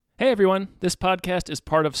Hey everyone, this podcast is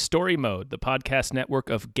part of Story Mode, the podcast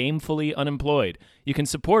network of Gamefully Unemployed. You can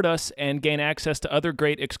support us and gain access to other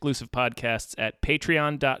great exclusive podcasts at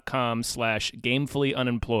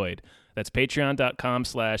patreon.com/gamefullyunemployed. That's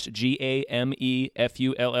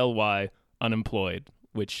patreon.com/GAMEFULLY unemployed,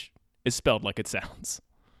 which is spelled like it sounds.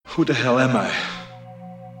 Who the hell am I?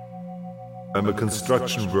 I'm a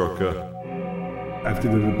construction worker. After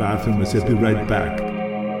the bathroom, I said, be right back.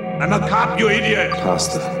 I'm a cop, you idiot!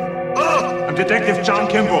 Pasta. Oh, I'm Detective John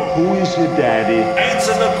Kimball. Who is your daddy?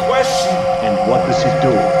 Answer the question! And what does he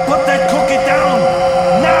do? Put that cookie down!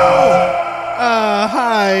 Now!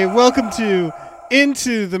 Hi, welcome to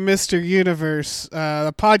Into the Mr. Universe,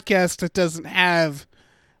 the podcast that doesn't have,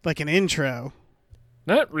 like, an intro.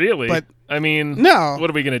 Not really. But I mean, no. What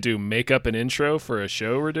are we going to do, make up an intro for a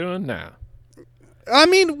show we're doing? Nah. I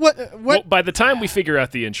mean, what? Well, by the time we figure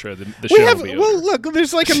out the intro, the We show have, will be well, over. look,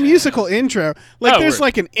 there's like a musical intro. Like, there's word.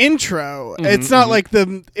 like an intro. It's not like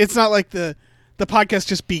the podcast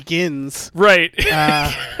just begins. Right.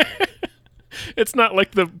 It's not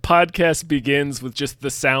like the podcast begins with just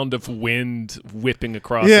the sound of wind whipping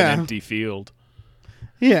across an empty field.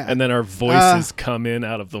 Yeah. And then our voices come in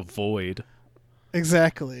out of the void.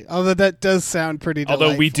 Exactly. Although that does sound pretty delightful.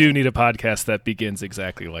 Although we do need a podcast that begins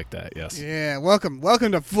exactly like that, yes. Yeah, welcome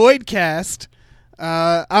to Voidcast.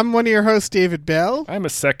 I'm one of your hosts, David Bell. I'm a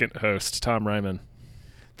second host, Tom Ryman.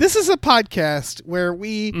 This is a podcast where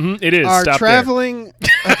we It is. are Stop traveling.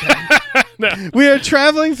 Okay. We are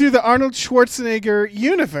traveling through the Arnold Schwarzenegger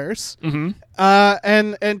universe,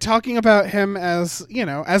 and talking about him as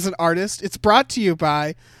an artist. It's brought to you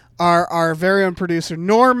by our very own producer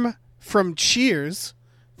Norm from Cheers.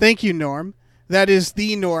 Thank you, Norm. That is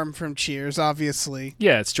the Norm from Cheers, obviously.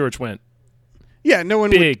 Yeah, it's George Wendt. Yeah, no one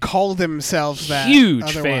Big, would call themselves that.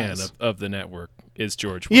 Huge fan otherwise. of the network is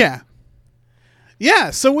George Wendt. Yeah. Yeah,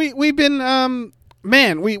 so we've been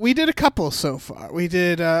we did a couple so far. We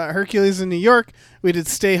did Hercules in New York. We did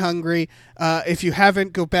Stay Hungry. If you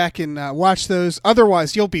haven't, go back and watch those.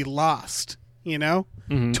 Otherwise, you'll be lost,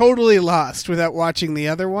 Totally lost without watching the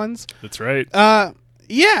other ones. That's right.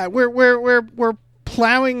 Yeah, we're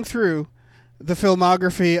plowing through the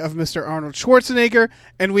filmography of Mr. Arnold Schwarzenegger,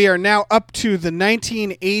 and we are now up to the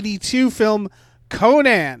 1982 film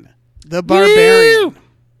Conan the Barbarian. Woo!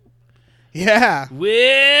 Yeah.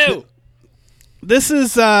 Woo! This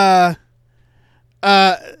is so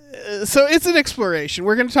it's an exploration.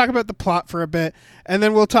 We're going to talk about the plot for a bit, and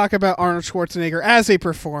then we'll talk about Arnold Schwarzenegger as a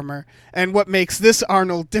performer and what makes this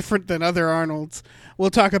Arnold different than other Arnolds. We'll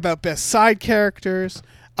talk about best side characters,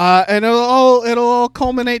 and it'll all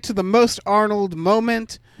culminate to the most Arnold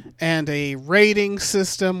moment and a rating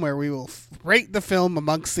system where we will rate the film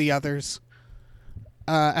amongst the others,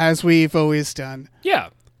 as we've always done. Yeah.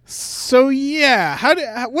 So yeah,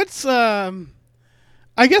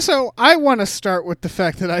 I guess I want to start with the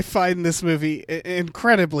fact that I find this movie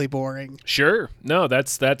incredibly boring. Sure. No,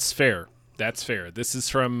 that's fair. That's fair. This is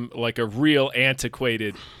from like a real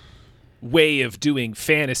antiquated way of doing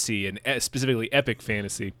fantasy, and specifically epic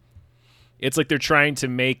fantasy. It's like they're trying to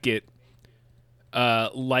make it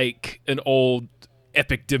like an old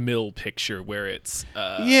Epic DeMille picture where it's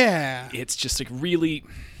it's just like really,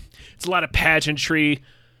 it's a lot of pageantry.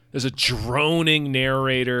 There's a droning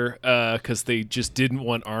narrator because they just didn't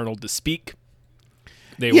want Arnold to speak.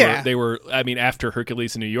 They were. I mean, after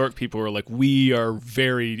Hercules in New York, people were like, "We are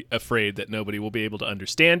very afraid that nobody will be able to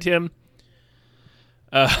understand him."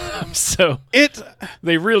 So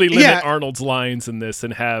they really limit Arnold's lines in this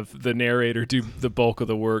and have the narrator do the bulk of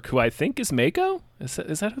the work. Who I think is Mako. Is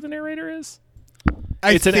that who the narrator is?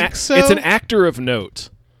 I think so. It's an actor of note.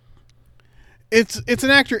 It's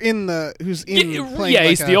an actor who's playing. Yeah,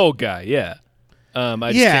 he's the old guy. Yeah. I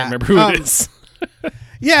just can't remember who it is.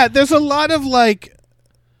 Yeah, there's a lot of like.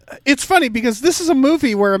 It's funny because this is a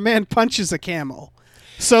movie where a man punches a camel.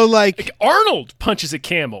 So like Arnold punches a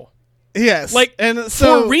camel. Yes. Like, and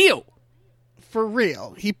so, for real. For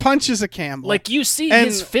real. He punches a camel. Like, you see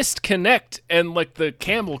his fist connect and, like, the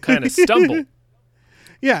camel kind of stumble.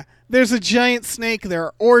 Yeah. There's a giant snake. There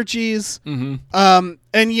are orgies. And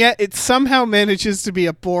yet it somehow manages to be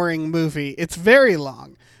a boring movie. It's very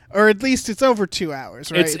long. Or at least it's over 2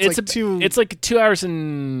 hours, right? It's like 2 hours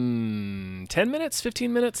and 10 minutes,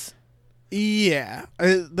 15 minutes? Yeah.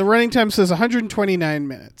 The running time says 129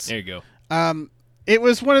 minutes. There you go. It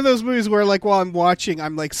was one of those movies where, like, while I'm watching,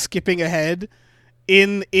 I'm like skipping ahead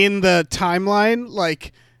in the timeline,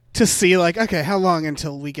 like to see, like, okay, how long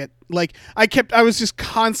until we get, like, I was just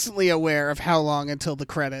constantly aware of how long until the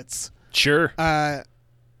credits. Sure.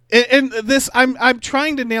 And this, I'm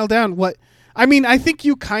trying to nail down what I mean, I think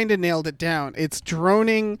you kind of nailed it down. It's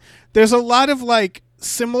droning. There's a lot of like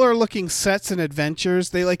similar looking sets and adventures.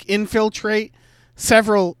 They like infiltrate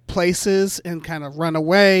several places and kind of run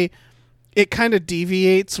away. It kind of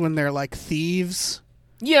deviates when they're like thieves.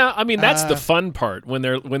 Yeah, I mean that's the fun part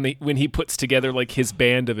when he puts together like his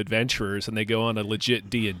band of adventurers and they go on a legit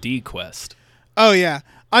D&D quest. Oh yeah.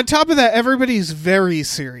 On top of that, everybody's very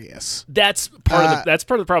serious. That's part of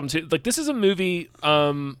the problem too. Like this is a movie.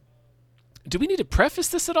 Do we need to preface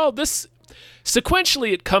this at all? This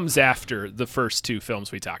sequentially it comes after the first two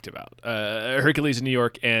films we talked about, Hercules in New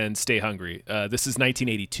York and Stay Hungry. This is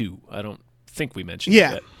 1982. I don't think we mentioned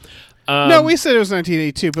it. No, we said it was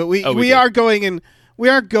 1982, but we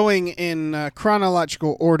are going in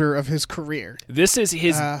chronological order of his career. This is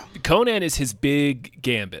his Conan is his big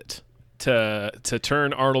gambit to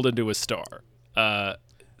turn Arnold into a star.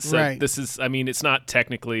 So right. This is, I mean, it's not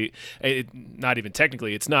technically, not even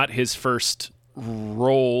technically, it's not his first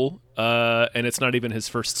role, and it's not even his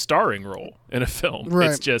first starring role in a film. Right.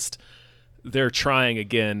 It's just they're trying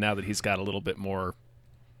again now that he's got a little bit more,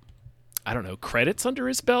 I don't know, credits under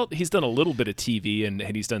his belt. He's done a little bit of TV and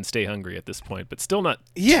he's done Stay Hungry at this point, but still not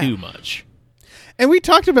too much. And we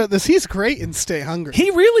talked about this. He's great in Stay Hungry. He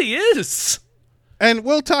really is. And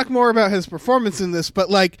we'll talk more about his performance in this, but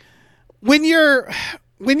like when you're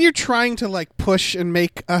trying to like push and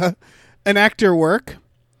make an actor work,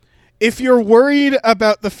 if you're worried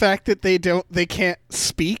about the fact that they can't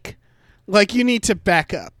speak, like you need to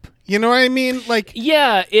back up. You know what I mean? Like,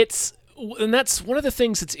 yeah, and that's one of the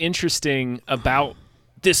things that's interesting about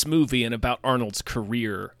this movie and about Arnold's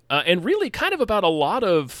career, and really kind of about a lot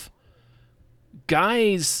of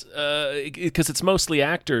guys, because it's mostly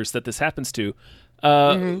actors that this happens to,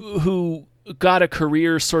 who got a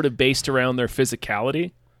career sort of based around their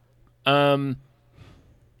physicality.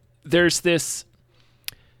 There's this,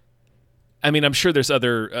 I mean, I'm sure there's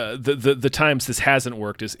other, the times this hasn't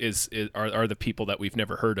worked are the people that we've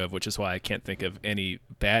never heard of, which is why I can't think of any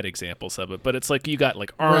bad examples of it. But it's like, you got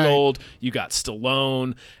like Arnold, you got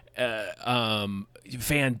Stallone,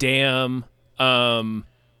 Van Damme,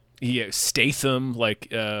 Statham,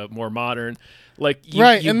 like, more modern. Like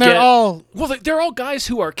they're all guys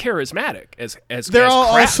who are charismatic as they're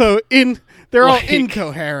all crap. Also they're all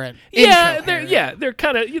incoherent. They're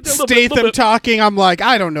kind of Statham talking. I'm like,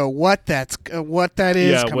 I don't know what that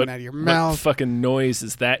is coming out of your mouth. What fucking noise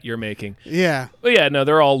is that you're making? Yeah, but yeah, no,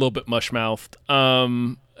 they're all a little bit mush mouthed.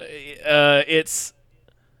 It's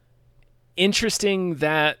interesting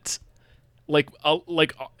that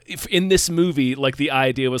if in this movie, like the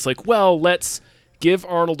idea was like, well, let's give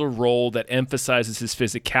Arnold a role that emphasizes his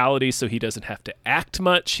physicality so he doesn't have to act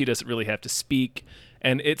much, he doesn't really have to speak,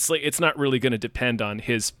 and it's like it's not really going to depend on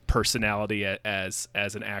his personality as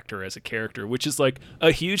an actor, as a character, which is like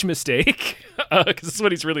a huge mistake because this is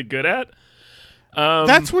what he's really good at.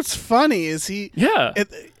 That's what's funny is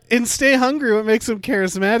in Stay Hungry, what makes him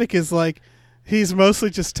charismatic is like he's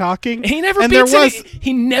mostly just talking. He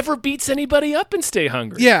never beats anybody up in Stay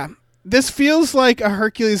Hungry. Yeah, this feels like a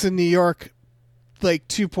Hercules in New York like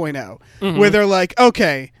 2.0, where they're like,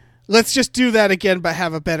 okay, let's just do that again but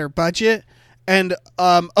have a better budget and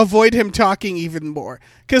avoid him talking even more,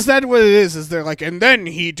 because that's what it is they're like, and then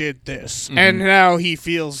he did this and now he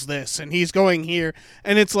feels this and he's going here,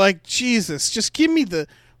 and it's like, Jesus, just give me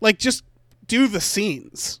just do the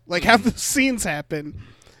scenes, like have the scenes happen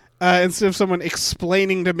instead of someone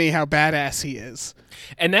explaining to me how badass he is.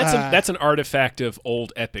 And that's an artifact of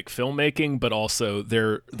old epic filmmaking, but also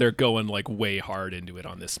they're going like way hard into it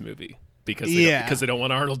on this movie because they don't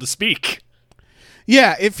want Arnold to speak.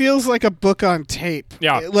 Yeah, it feels like a book on tape.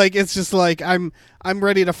 Yeah, like it's just like I'm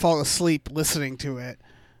ready to fall asleep listening to it.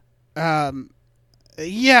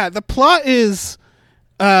 Yeah, the plot is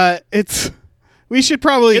we should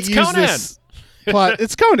probably use Conan. This plot.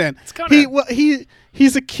 It's Conan. It's Conan.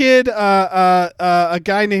 He's a kid. A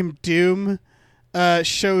guy named Doom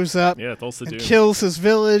shows up and kills his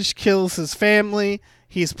village, kills his family.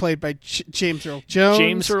 He's played by James Earl Jones.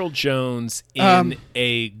 James Earl Jones in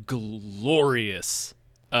a glorious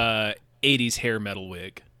 80s hair metal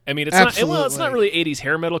wig. I mean, it's not really 80s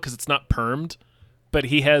hair metal because it's not permed, but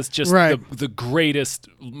he has just the greatest,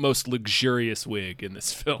 most luxurious wig in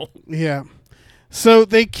this film. Yeah. So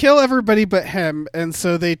they kill everybody but him, and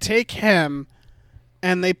so they take him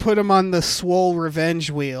and they put him on the Swole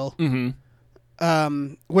Revenge wheel.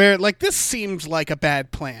 Where like this seems like a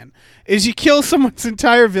bad plan. Is you kill someone's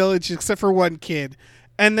entire village except for one kid,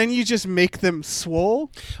 and then you just make them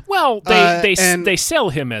swole. Well, they sell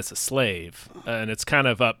him as a slave, and it's kind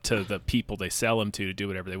of up to the people they sell him to do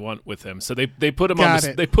whatever they want with him. So they put him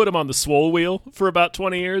they put him on the swole wheel for about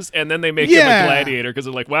 20 years, and then they make him a gladiator because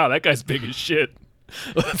they're like, wow, that guy's big as shit.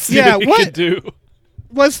 Let's see what he can do.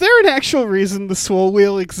 Was there an actual reason the swole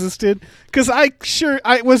wheel existed? Because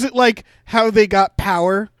was it like how they got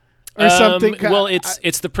power or something? Well,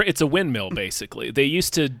 it's a windmill basically. They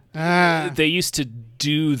used to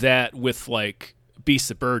do that with like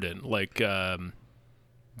beasts of burden, like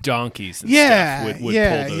donkeys and stuff would pull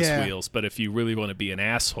those wheels. But if you really want to be an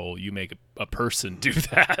asshole, you make a person do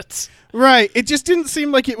that. Right. It just didn't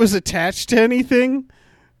seem like it was attached to anything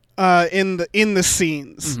in the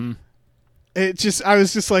scenes. Mm-hmm. I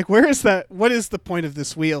was just like, where is that? What is the point of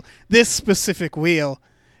this wheel? This specific wheel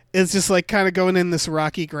is just like kind of going in this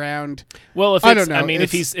rocky ground. Well, I don't know. I mean,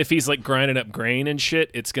 if he's like grinding up grain and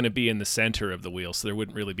shit, it's going to be in the center of the wheel, so there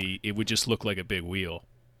wouldn't really be. It would just look like a big wheel.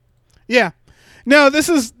 Yeah. No, this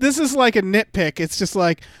is like a nitpick. It's just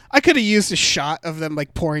like I could have used a shot of them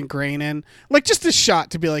like pouring grain in, like just a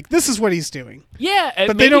shot to be like, this is what he's doing. Yeah,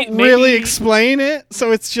 but they don't really explain it,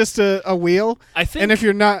 so it's just a wheel. I think. And if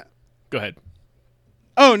you're not. Go ahead.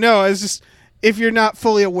 Oh, no, it's just, if you're not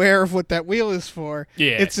fully aware of what that wheel is for,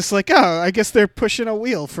 it's just like, oh, I guess they're pushing a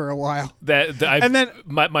wheel for a while. And then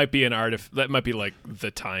might be that might be like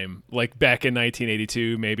the time. Like back in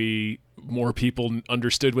 1982, maybe more people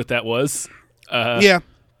understood what that was. Yeah.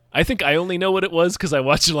 I think I only know what it was because I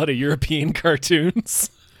watched a lot of European cartoons.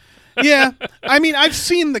 Yeah, I mean, I've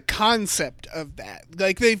seen the concept of that.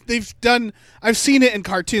 Like I've seen it in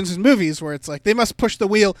cartoons and movies where it's like they must push the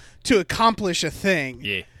wheel to accomplish a thing.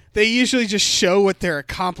 Yeah, they usually just show what they're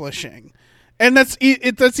accomplishing, and that's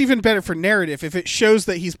even better for narrative if it shows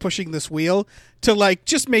that he's pushing this wheel to like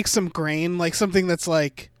just make some grain, like something that's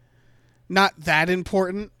like not that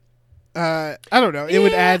important. I don't know. It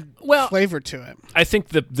would add flavor to it. I think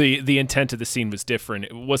the intent of the scene was different.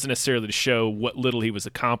 It wasn't necessarily to show what little he was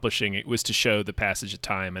accomplishing. It was to show the passage of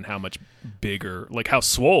time and how much bigger, like how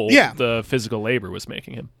swole the physical labor was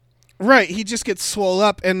making him. Right. He just gets swole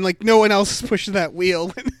up, and like no one else is pushing that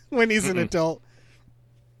wheel when he's an adult.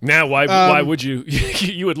 Now, why would you?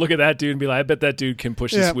 You would look at that dude and be like, I bet that dude can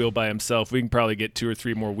push this wheel by himself. We can probably get 2 or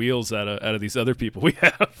 3 more wheels out of these other people we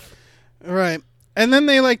have. Right. And then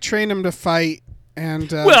they like train him to fight,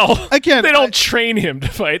 and again, they don't train him to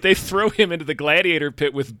fight. They throw him into the gladiator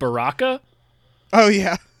pit with Baraka. Oh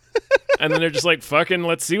yeah, and then they're just like, "Fucking,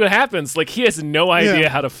 let's see what happens." Like he has no idea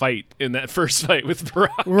how to fight in that first fight with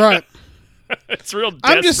Baraka. Right, it's real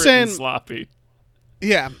desperate and sloppy.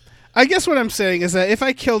 Yeah, I guess what I'm saying is that if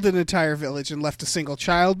I killed an entire village and left a single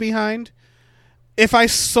child behind, if I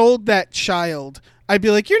sold that child, I'd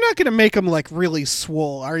be like, "You're not going to make him like really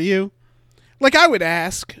swole, are you?" Like, I would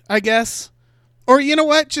ask, I guess. Or, you know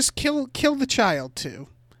what? Just kill the child, too.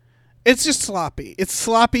 It's just sloppy. It's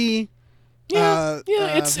sloppy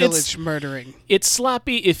village murdering. It's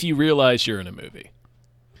sloppy if you realize you're in a movie.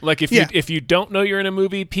 Like, if you don't know you're in a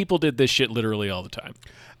movie, people did this shit literally all the time.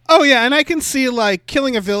 Oh, yeah, and I can see, like,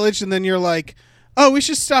 killing a village, and then you're like, oh, we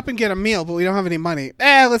should stop and get a meal, but we don't have any money.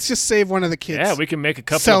 Let's just save one of the kids. Yeah, we can make a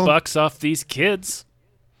couple of bucks off these kids.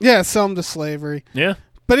 Yeah, sell them to slavery. Yeah.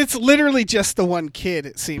 But it's literally just the one kid,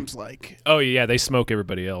 it seems like. Oh, yeah, they smoke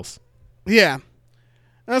everybody else. Yeah.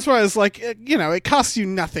 That's why I was like, it costs you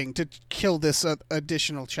nothing to kill this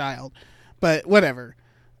additional child. But whatever.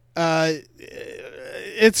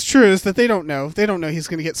 It's true is that they don't know. They don't know he's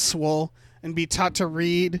going to get swole and be taught to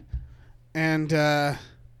read and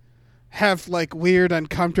have, like, weird,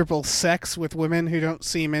 uncomfortable sex with women who don't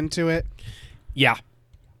seem into it. Yeah.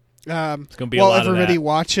 It's going to be a lot of that. While everybody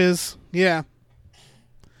watches. Yeah.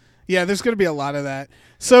 Yeah, there's going to be a lot of that.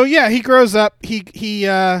 So yeah, he grows up. He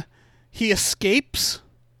escapes.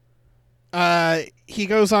 He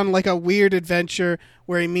goes on like a weird adventure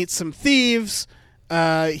where he meets some thieves.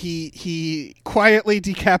 He quietly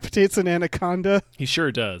decapitates an anaconda. He sure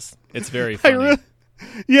does. It's very funny.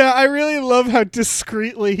 I really love how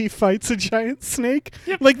discreetly he fights a giant snake.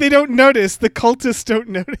 Yep. Like they don't notice. The cultists don't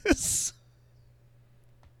notice.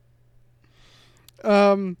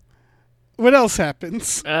 What else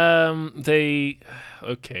happens? They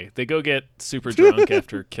go get super drunk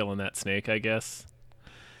after killing that snake, I guess.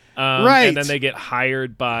 Right. And then they get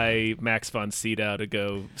hired by Max von Sydow to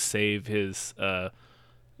go save his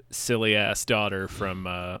silly ass daughter from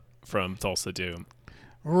Thulsa Doom.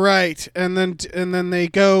 Right. And then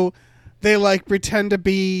they like pretend to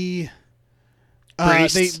be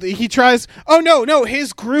he tries. Oh no,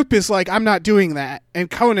 his group is like, I'm not doing that, and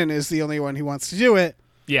Conan is the only one who wants to do it.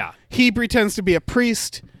 Yeah. He pretends to be a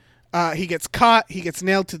priest, He gets caught. He gets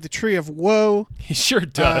nailed to the Tree of Woe. He sure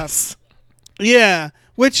does. Yeah,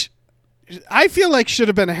 which I feel like should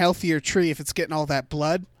have been a healthier tree if it's getting all that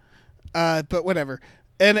blood. But whatever.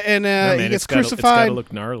 And he gets crucified. It's got to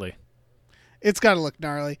look gnarly. It's got to look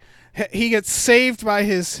gnarly. He gets saved by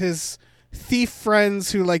his thief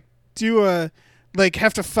friends who have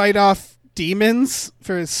to fight off demons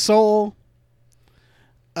for his soul.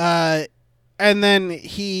 And then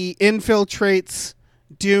he infiltrates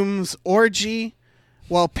Doom's orgy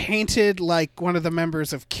while painted like one of the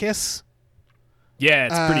members of Kiss. Yeah,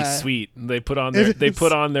 it's pretty sweet. They put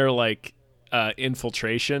on their like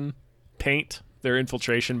infiltration paint, their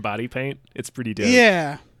infiltration body paint. It's pretty dope.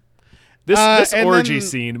 Yeah. This orgy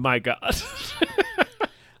scene, my God.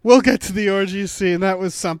 We'll get to the orgy scene. That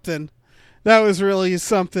was something. That was really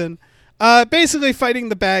something. Basically fighting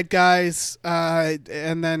the bad guys,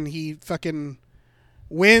 and then he fucking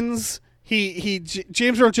wins.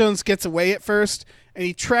 James Earl Jones gets away at first, and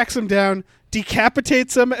he tracks him down,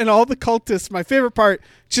 decapitates him, and all the cultists, my favorite part,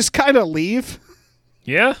 just kind of leave.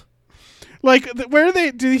 Yeah? Like,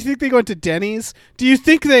 do you think they go into Denny's? Do you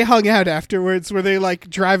think they hung out afterwards? Were they, like,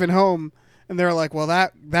 driving home, and they're like, well,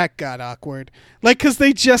 that got awkward. Like, because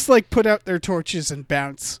they just, like, put out their torches and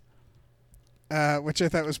bounce, which I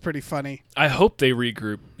thought was pretty funny. I hope they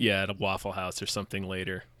regroup, at a Waffle House or something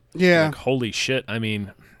later. Yeah. Like, holy shit. I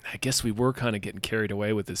mean, I guess we were kind of getting carried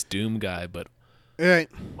away with this Doom guy, but right.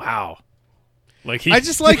 Wow. Like he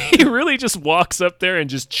really just walks up there and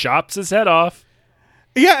just chops his head off.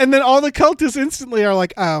 Yeah, and then all the cultists instantly are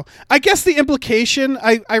like, oh. I guess the implication,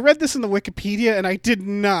 I read this in the Wikipedia and I did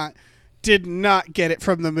not get it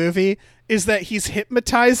from the movie, is that he's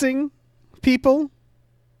hypnotizing people.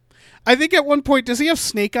 I think at one point, does he have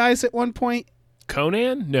snake eyes at one point?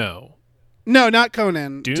 Conan? No, not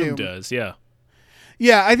Conan. Doom does, yeah.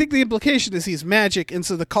 Yeah, I think the implication is he's magic, and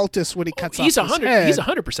so the cultist, when he cuts off his head... He's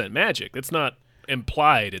 100% magic. It's not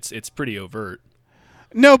implied. It's pretty overt.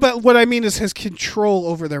 No, but what I mean is his control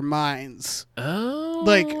over their minds. Oh,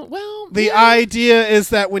 like, well, the idea is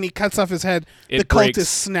that when he cuts off his head, the cultists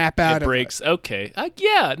snap out of it. It breaks. Okay.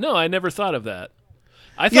 No, I never thought of that.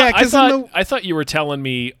 I thought you were telling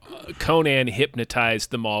me Conan hypnotized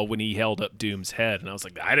them all when he held up Doom's head, and I was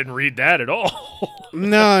like, I didn't read that at all.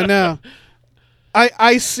 No.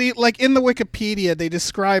 I see, like, in the Wikipedia, they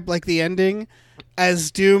describe, like, the ending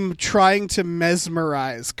as Doom trying to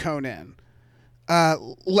mesmerize Conan.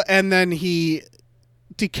 And then he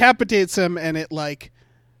decapitates him, and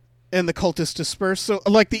and the cultists disperse. So,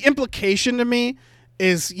 like, the implication to me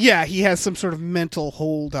is, he has some sort of mental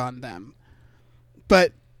hold on them.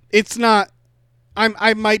 But it's not...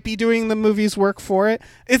 I might be doing the movie's work for it.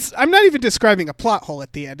 I'm not even describing a plot hole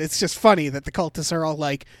at the end. It's just funny that the cultists are all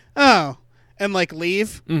like, oh... and like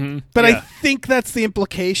leave. Mm-hmm. But I think that's the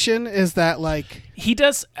implication, is that like he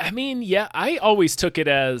does. I mean, I always took it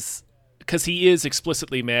as, because he is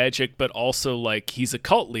explicitly magic, but also like he's a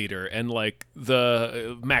cult leader, and like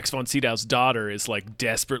the Max von Sydow's daughter is like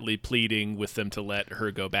desperately pleading with them to let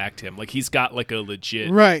her go back to him. Like he's got like a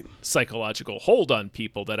legit psychological hold on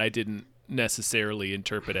people that I didn't necessarily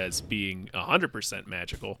interpret as being 100%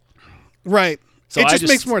 magical. Right. So it just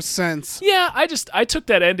makes more sense. Yeah, I took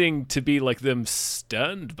that ending to be like them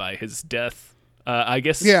stunned by his death. I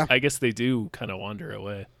guess they do kind of wander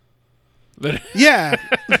away. But yeah,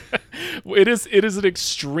 it is an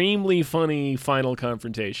extremely funny final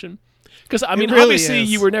confrontation. Because I mean, really obviously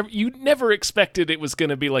is. you never expected it was going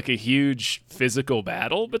to be like a huge physical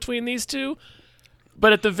battle between these two,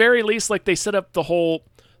 but at the very least, like they set up the whole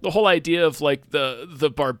idea of like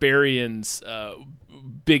the barbarians'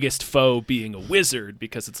 biggest foe being a wizard,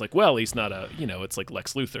 because it's like, well, he's not it's like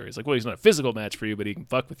Lex Luthor. He's like, well, he's not a physical match for you, but he can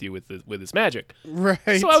fuck with you with his magic.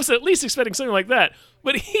 Right. So I was at least expecting something like that,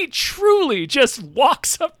 but he truly just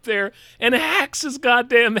walks up there and hacks his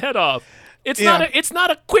goddamn head off. It's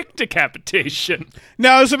not a quick decapitation. No,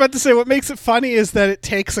 I was about to say, what makes it funny is that it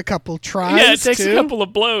takes a couple tries. Yeah, it takes a couple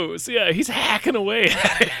of blows. Yeah, he's hacking away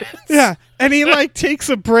at it. Yeah, and he like takes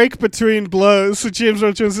a break between blows, so James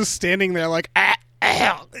Earl Jones is standing there like,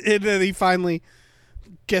 and then he finally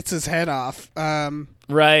gets his head off.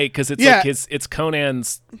 Right, because it's like it's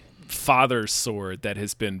Conan's father's sword that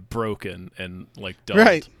has been broken and like dulled.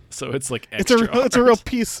 Right. So it's like extra it's a real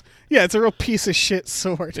piece. Yeah, it's a real piece of shit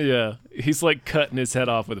sword. Yeah, he's like cutting his head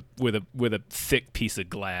off with a thick piece of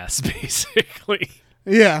glass, basically.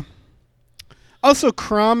 Yeah. Also,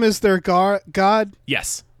 Crom is their god.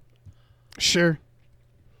 Yes. Sure.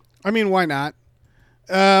 I mean, why not?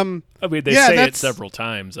 I mean, they say it several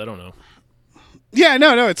times. I don't know. Yeah,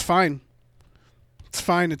 no, it's fine. It's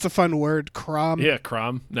fine. It's a fun word, Crom. Yeah,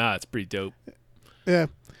 Crom. Nah, it's pretty dope. Yeah.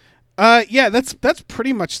 Yeah, that's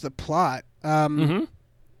pretty much the plot. I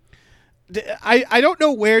don't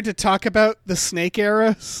know where to talk about the snake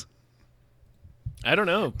arrows. I don't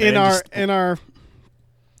know. In our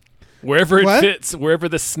wherever it What? fits,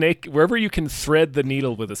 wherever you can thread the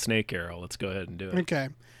needle with a snake arrow, let's go ahead and do it. Okay.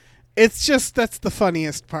 It's just that's the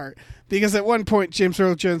funniest part because at one point James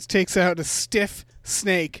Earl Jones takes out a stiff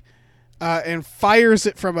snake and fires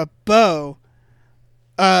it from a bow,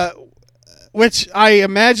 which I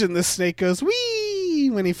imagine the snake goes wee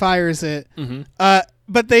when he fires it.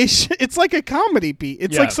 But it's like a comedy beat.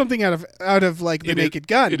 It's like something out of like The Naked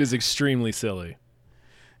Gun. It is extremely silly.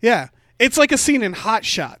 Yeah. It's like a scene in Hot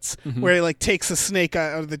Shots where he like takes a snake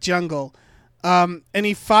out of the jungle, and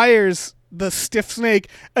he fires the stiff snake,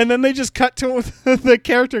 and then they just cut to the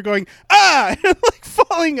character going and like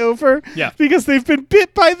falling over because they've been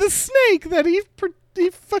bit by the snake that he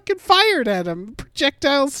fucking fired at him.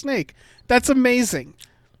 Projectile snake. That's amazing.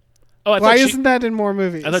 Why isn't that in more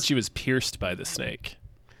movies? I thought she was pierced by the snake.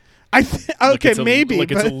 Maybe,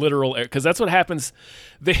 like it's a literal, because that's what happens.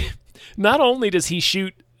 Not only does he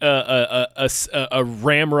shoot a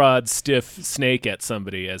ramrod stiff snake at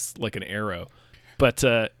somebody as like an arrow, but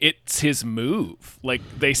it's his move. Like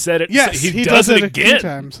they said it. Yes, he does it again. A few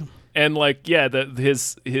times. And like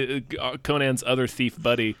his Conan's other thief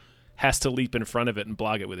buddy has to leap in front of it and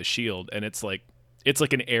block it with a shield, and it's like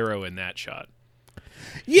an arrow in that shot.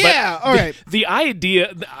 Yeah, all right. The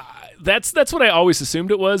idea that's what I always assumed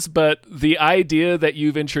it was, but the idea that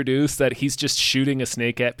you've introduced that he's just shooting a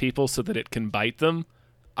snake at people so that it can bite them,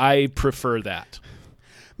 I prefer that.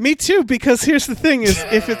 Me too, because here's the thing is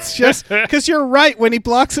if it's just because you're right, when he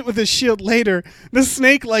blocks it with his shield later, the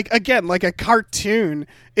snake like a cartoon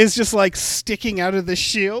is just like sticking out of the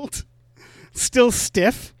shield, still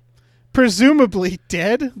stiff, presumably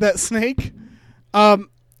dead, that snake.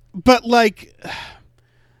 But like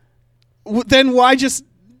then why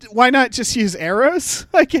not just use arrows,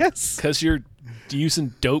 I guess? Because you're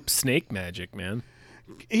using dope snake magic, man.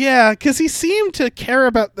 Yeah, because he seemed to care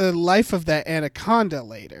about the life of that anaconda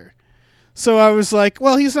later. So I was like,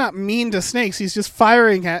 well, he's not mean to snakes. He's just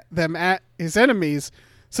firing at them at his enemies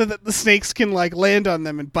so that the snakes can like land on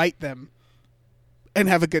them and bite them and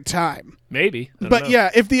have a good time. Maybe. I don't but know.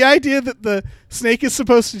 Yeah, if the idea that the snake is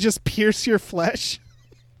supposed to just pierce your flesh,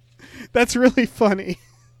 that's really funny.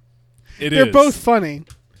 They're both funny.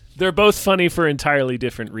 They're both funny for entirely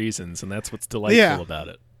different reasons, and that's what's delightful about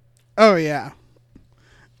it. Oh, yeah.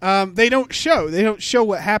 They don't show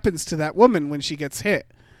what happens to that woman when she gets hit.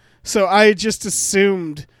 So I just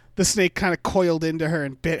assumed the snake kind of coiled into her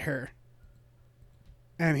and bit her.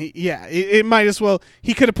 And it might as well.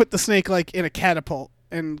 He could have put the snake like in a catapult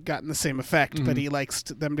and gotten the same effect, but he likes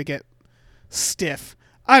them to get stiff.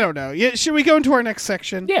 I don't know. Yeah, should we go into our next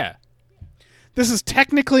section? Yeah. This is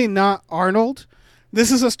technically not Arnold. This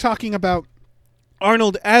is us talking about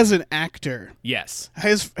Arnold as an actor. Yes.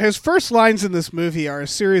 His first lines in this movie are a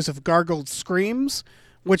series of gargled screams,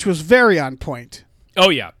 which was very on point. Oh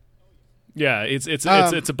yeah. Yeah, it's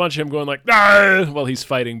a bunch of him going like "Ah!" while he's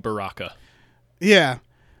fighting Baraka. Yeah.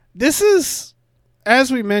 This is,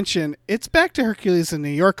 as we mentioned, it's back to Hercules in New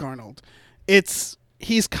York, Arnold.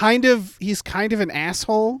 He's kind of an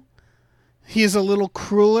asshole. He's a little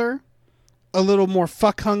crueler, a little more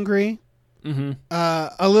fuck hungry.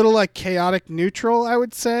 A little like chaotic neutral, I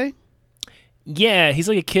would say. Yeah, he's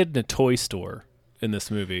like a kid in a toy store in this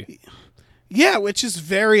movie. Yeah, which is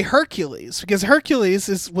very Hercules, because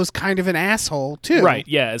Hercules was kind of an asshole too. Right,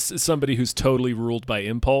 yeah, it's somebody who's totally ruled by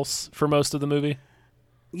impulse for most of the movie.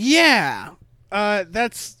 Yeah,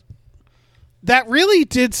 that really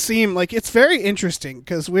did seem like it's very interesting,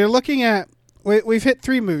 because we're looking at, we've hit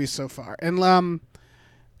 3 movies so far, and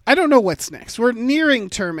I don't know what's next. We're nearing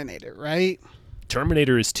Terminator, right?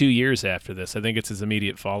 Terminator is 2 years after this. I think it's his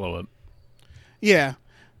immediate follow-up. Yeah.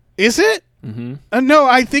 Is it? Mm-hmm. No,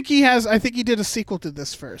 I think he did a sequel to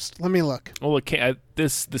this first. Let me look. Well,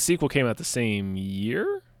 the sequel came out the same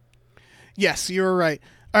year? Yes, you were right.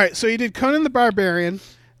 All right, so he did Conan the Barbarian.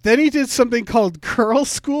 Then he did something called Girl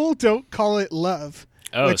School, Don't Call It Love.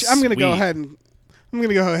 Oh, which I'm going to go ahead and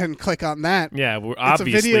click on that. Yeah, we're going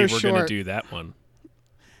to do that one.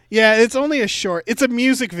 Yeah, it's only a short. It's a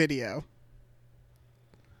music video.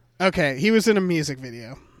 Okay, he was in a music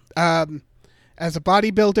video as a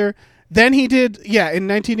bodybuilder. Then he did, in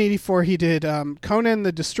 1984, he did Conan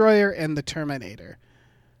the Destroyer and the Terminator.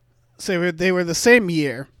 So they were the same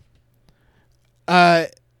year. And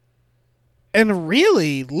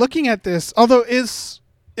really, looking at this, although is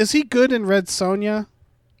he good in Red Sonja?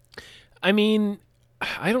 I mean,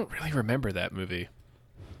 I don't really remember that movie.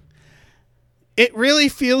 It really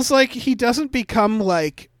feels like he doesn't become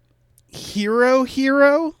like hero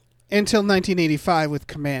until 1985 with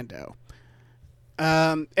Commando.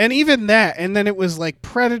 And even that, and then it was like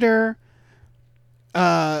Predator,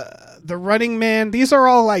 The Running Man. These are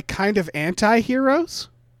all like kind of anti-heroes.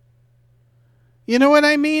 You know what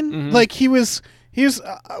I mean? Mm-hmm. Like he was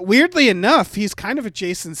weirdly enough, he's kind of a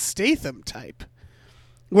Jason Statham type,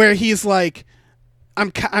 where he's like,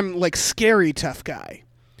 I'm like scary tough guy,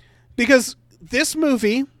 because this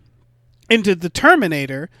movie into the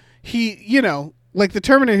Terminator, like the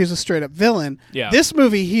Terminator, he's a straight up villain. Yeah. This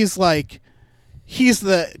movie, he's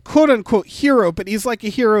the quote unquote hero, but he's like a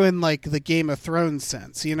hero in like the Game of Thrones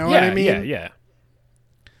sense. You know what I mean? Yeah.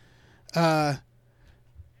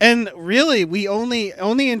 And really, we only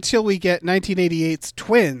until we get 1988's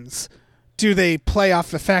Twins do they play off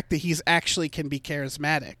the fact that he's actually can be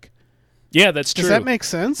charismatic. Yeah, that's true. Does that make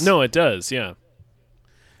sense? No, it does. Yeah.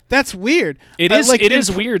 That's weird. It is. It is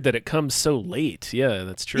weird that it comes so late. Yeah,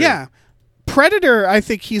 that's true. Yeah. Predator, I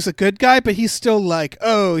think he's a good guy, but he's still like,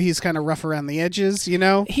 he's kind of rough around the edges, you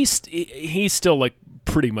know? He's still like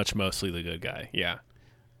pretty much mostly the good guy. Yeah.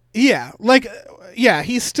 Yeah.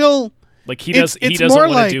 He's still like he doesn't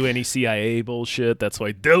want to do any CIA bullshit. That's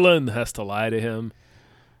why Dylan has to lie to him.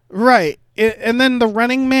 Right. And then the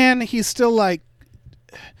Running Man, he's still like,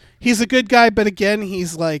 he's a good guy, but again,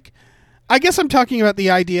 he's like, I guess I'm talking about the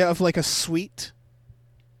idea of like a sweet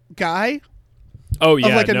guy. Oh yeah,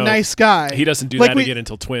 of like a nice guy. He doesn't do that again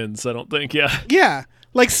until Twins, I don't think. Yeah. Yeah,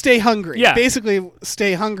 like Stay Hungry. Yeah, basically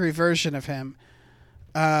Stay Hungry version of him.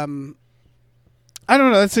 I don't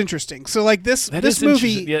know. That's interesting. So like this movie,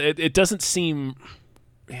 yeah, it doesn't seem,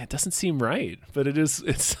 it doesn't seem right, but it is.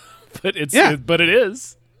 But it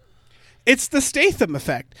is. It's the Statham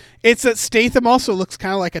effect. It's that Statham also looks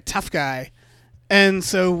kind of like a tough guy, and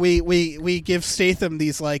so we give Statham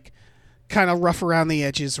these like kind of rough around the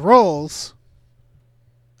edges roles.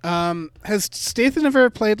 Has Statham ever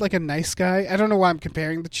played like a nice guy? I don't know why I'm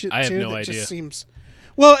comparing the two. I have no It idea. Just seems.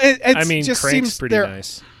 Well, I mean, just Crank's seems pretty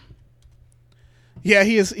nice. Yeah,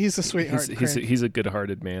 he is. He's a sweetheart. He's a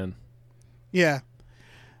good-hearted man. Yeah,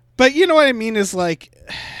 but you know what I mean is like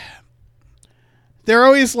they're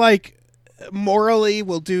always like morally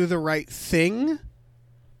will do the right thing,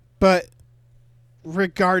 but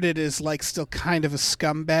regarded as like still kind of a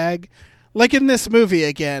scumbag. Like in this movie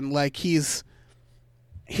again, like he's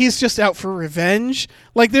just out for revenge.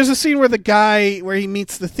 Like there's a scene where he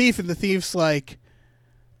meets the thief, and the thief's like,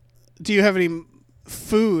 "Do you have any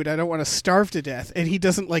food? I don't want to starve to death." And he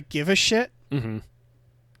doesn't like give a shit. Mm-hmm.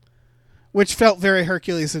 Which felt very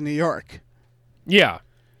Hercules in New York. Yeah.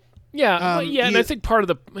 Yeah. And I think part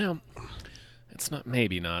of it's not,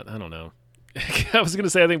 maybe not, I don't know. I was going to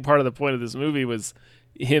say I think part of the point of this movie was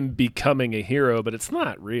him becoming a hero, but it's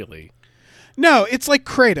not really. No, it's like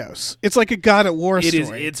Kratos. It's like a God at War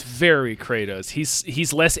story. It's very Kratos.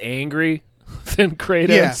 He's less angry than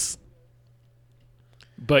Kratos. Yeah.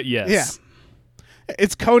 But yes. Yeah.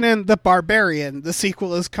 It's Conan the Barbarian. The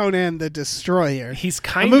sequel is Conan the Destroyer. He's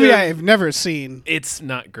a movie I have never seen. It's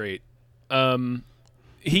not great.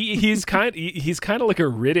 He's kind of like a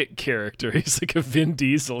Riddick character. He's like a Vin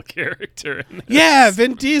Diesel character. Yeah,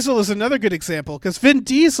 Vin Diesel is another good example, because Vin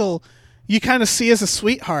Diesel you kind of see as a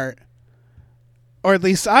sweetheart. Or at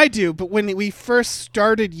least I do, but when we first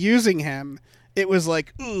started using him, it was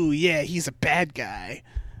like, ooh, yeah, he's a bad guy.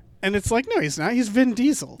 And it's like, no, he's not. He's Vin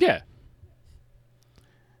Diesel. Yeah.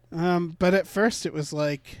 But at first it was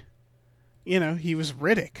like, he was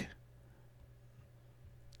Riddick.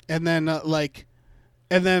 And then, I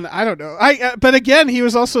don't know. But again, he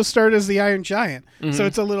was also started as the Iron Giant. Mm-hmm. So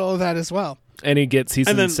it's a little of that as well. And he's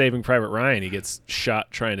in Saving Private Ryan. He gets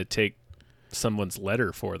shot trying to take someone's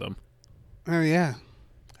letter for them. Oh yeah,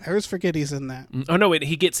 I always forget he's in that. Oh no, wait,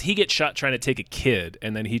 he gets shot trying to take a kid,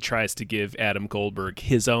 and then he tries to give Adam Goldberg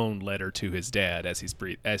his own letter to his dad as he's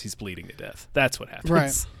bleeding to death. That's what happens.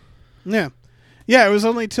 Right. Yeah, yeah. It was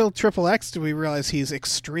only till Triple X did we realize he's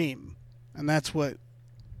extreme, and that's what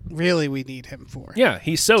really we need him for. Yeah,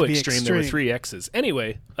 he's so extreme. There were 3 X's.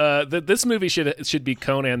 Anyway, this movie should be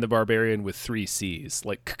Conan the Barbarian with 3 C's,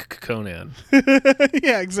 like Conan.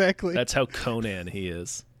 Yeah, exactly. That's how Conan he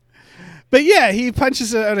is. But yeah, he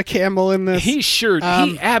punches out a camel in this. He sure.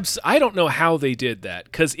 I don't know how they did that,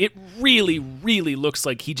 because it really, really looks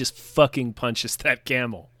like he just fucking punches that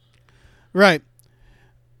camel. Right.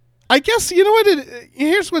 I guess you know what?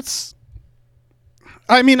 Here's what's.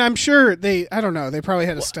 I mean, I'm sure I don't know. They probably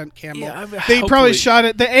had a stunt camel. Yeah, they probably shot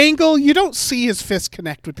it. The angle, you don't see his fist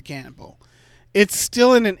connect with the camel. It's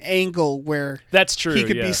still in an angle where that's true. He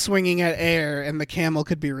could be swinging at air, and the camel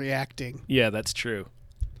could be reacting. Yeah, that's true.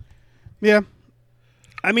 Yeah.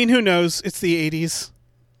 I mean, who knows? It's the 80s.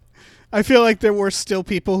 I feel like there were still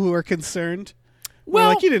people who were concerned. Well,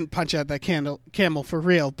 like, you didn't punch out that camel for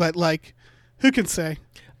real, but like, who can say?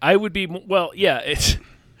 I would be, well, yeah, it's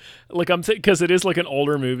like because it is like an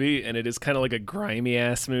older movie and it is kind of like a grimy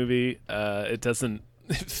ass movie. It doesn't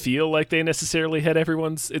feel like they necessarily had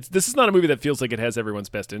this is not a movie that feels like it has everyone's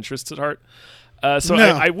best interests at heart. So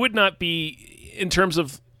no. I would not be, in terms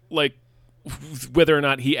of like whether or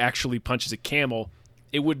not he actually punches a camel,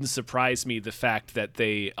 it wouldn't surprise me the fact that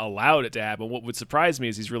they allowed it to happen. What would surprise me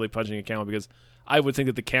is he's really punching a camel, because I would think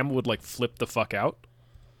that the camel would like flip the fuck out.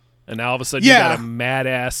 And now all of a sudden you got a mad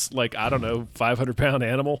ass, like, I don't know, 500-pound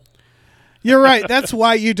animal. You're right. That's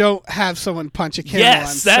why you don't have someone punch a camel on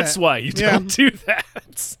set. That's why you don't do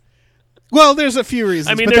that. Well, there's a few reasons.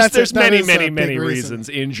 I mean, there's many reasons.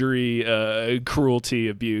 Injury, cruelty,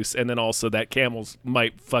 abuse, and then also that camel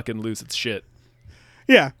might fucking lose its shit.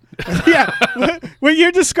 Yeah. Yeah. What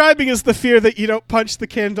you're describing is the fear that you don't punch the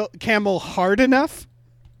camel hard enough.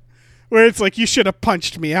 Where it's like, you should have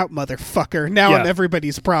punched me out, motherfucker. Now I'm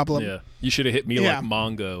everybody's problem. Yeah. You should have hit me like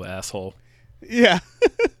Mongo, asshole. Yeah.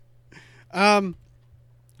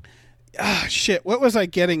 Shit. What was I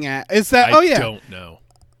getting at? Is that? I don't know.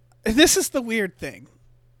 This is the weird thing.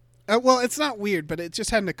 Well, it's not weird, but it just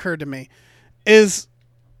hadn't occurred to me. Is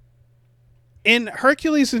in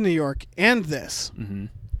Hercules in New York and this,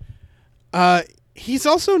 he's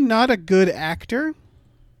also not a good actor.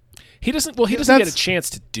 He doesn't. Well, he doesn't get a chance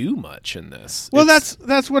to do much in this. Well,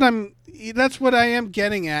 that's what I am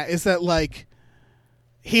getting at, is that like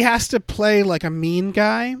he has to play like a mean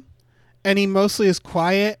guy, and he mostly is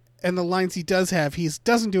quiet, and the lines he does have, he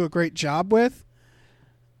doesn't do a great job with.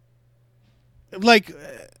 Like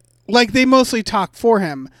they mostly talk for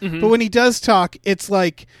him, but when he does talk, it's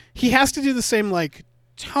like he has to do the same like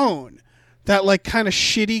tone, that like kind of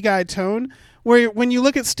shitty guy tone. Where when you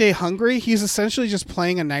look at Stay Hungry, he's essentially just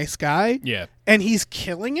playing a nice guy. Yeah. And he's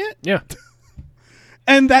killing it. Yeah.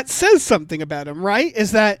 And that says something about him, right?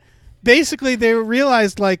 Is that basically they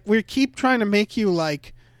realized, like, we keep trying to make you,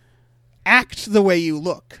 like, act the way you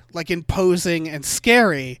look. Like, imposing and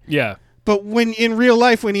scary. Yeah. But when in real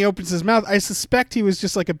life, when he opens his mouth, I suspect he was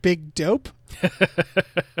just like a big dope.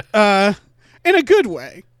 In a good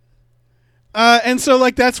way. And so,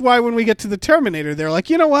 like, that's why when we get to the Terminator, they're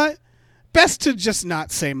like, you know what? Best to just not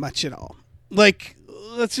say much at all. Like,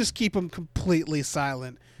 let's just keep him completely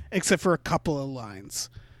silent, except for a couple of lines.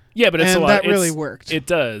 Yeah, but it's a lot. That really worked. It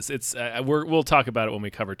does. It's we'll talk about it when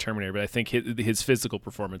we cover Terminator, but I think his physical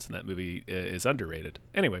performance in that movie is underrated.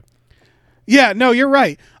 Anyway. Yeah, no, you're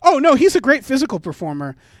right. Oh no, he's a great physical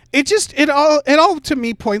performer. It all to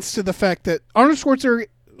me points to the fact that Arnold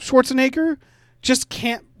Schwarzenegger just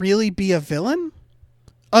can't really be a villain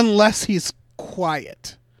unless he's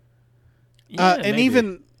quiet. Yeah, and maybe.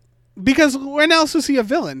 Even because when else is he a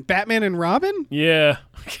villain? Batman and Robin? Yeah.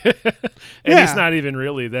 And he's not even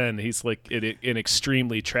really then. He's like an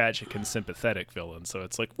extremely tragic and sympathetic villain. So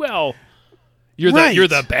it's like, well, you're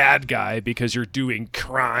the bad guy because you're doing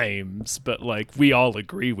crimes, but like we all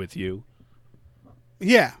agree with you.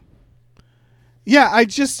 Yeah. Yeah, I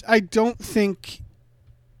just don't think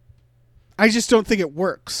it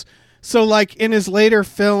works. So like in his later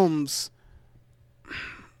films,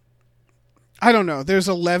 I don't know. There's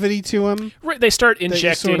a levity to him. Right, they start injecting. That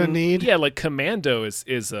you sort of need. Yeah, like Commando is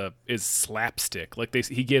slapstick. Like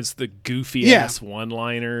he gives the goofy ass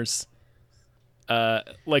one-liners.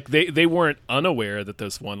 Like they weren't unaware that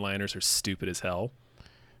those one-liners are stupid as hell.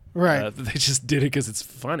 Right. They just did it because it's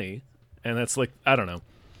funny, and that's like, I don't know.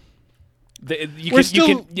 You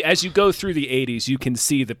can, as you go through the 80s, you can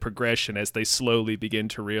see the progression as they slowly begin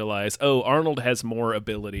to realize, oh, Arnold has more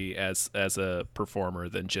ability as a performer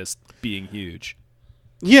than just being huge.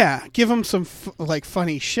 Yeah, give him some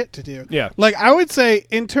funny shit to do. Yeah. Like I would say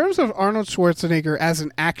in terms of Arnold Schwarzenegger as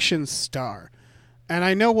an action star, and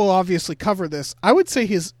I know we'll obviously cover this, I would say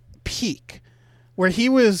his peak, where he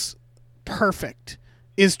was perfect,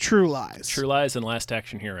 is True Lies. True Lies and Last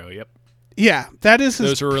Action Hero, yep. Yeah, that is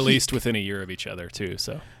his Those were released peak. within a year of each other, too.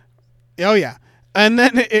 So, oh, yeah. And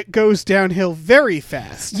then it goes downhill very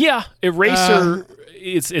fast. Yeah, Eraser,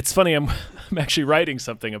 it's funny, I'm actually writing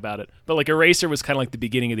something about it. But like Eraser was kind of like the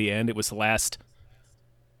beginning of the end. It was the last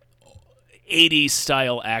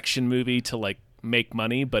 80s-style action movie to like make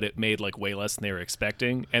money, but it made like way less than they were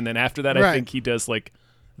expecting. And then after that, I think he does like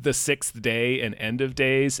The Sixth Day and End of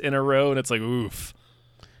Days in a row, and it's like, oof.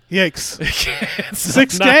 Yikes.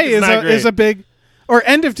 Sixth Day is a big, or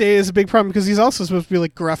End of Day is a big problem because he's also supposed to be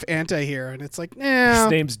like gruff anti-hero, and it's like, nah.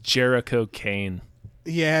 His name's Jericho Kane.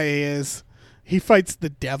 Yeah, he is. He fights the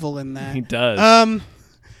devil in that. He does.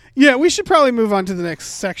 Yeah, we should probably move on to the next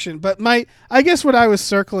section. But I guess what I was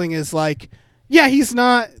circling is like, yeah, he's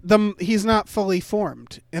not fully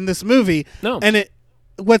formed in this movie. No. And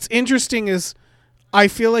what's interesting is I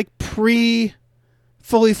feel like fully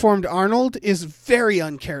formed Arnold is very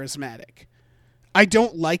uncharismatic. I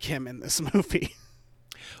don't like him in this movie.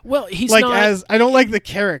 Well, he's like not. I don't like the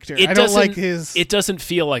character. I don't like his. It doesn't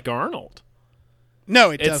feel like Arnold.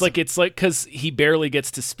 No, it doesn't. It's like because he barely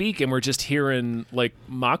gets to speak, and we're just hearing like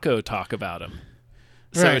Mako talk about him.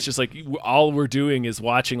 So Right. it's just like all we're doing is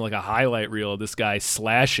watching like a highlight reel of this guy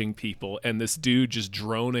slashing people, and this dude just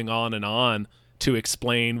droning on and on to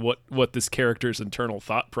explain what this character's internal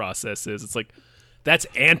thought process is. It's like that's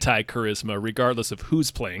anti-charisma, regardless of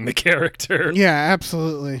who's playing the character. Yeah,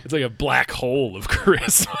 absolutely. It's like a black hole of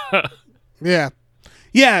charisma. Yeah.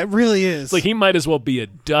 Yeah, it really is. It's like he might as well be a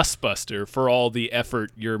dustbuster for all the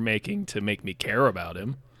effort you're making to make me care about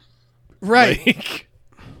him. Right. Like,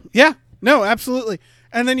 yeah. No, absolutely.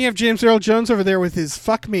 And then you have James Earl Jones over there with his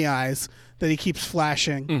fuck me eyes that he keeps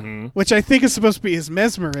flashing, which I think is supposed to be his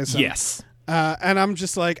mesmerism. yes. And I'm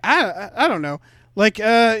just like, I don't know. Like,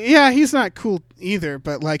 yeah, he's not cool either,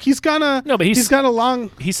 but like he's got a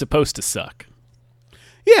long. He's supposed to suck.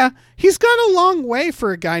 Yeah, he's got a long way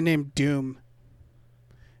for a guy named Doom.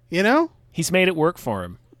 You know? He's made it work for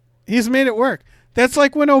him. He's made it work. That's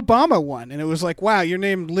like when Obama won, and it was like, wow, your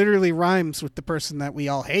name literally rhymes with the person that we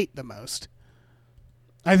all hate the most.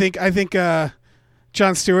 I think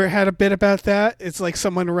Jon Stewart had a bit about that. It's like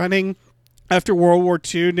someone running after World War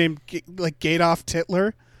II named like Adolf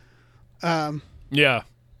Hitler. Yeah.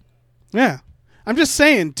 Yeah. I'm just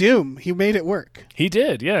saying, Doom, he made it work. He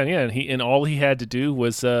did, yeah. And all he had to do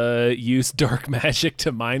was use dark magic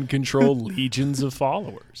to mind control legions of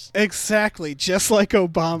followers. Exactly, just like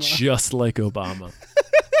Obama. Just like Obama.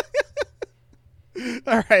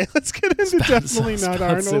 All right, let's get into Definitely Not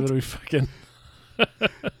Arnold. What are we fucking...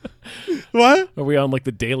 What? Are we on like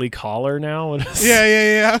the Daily Caller now? What is...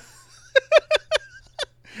 Yeah.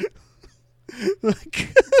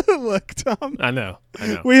 Look, Tom. I know.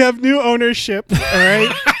 We have new ownership, all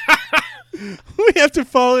right? We have to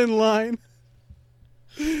fall in line.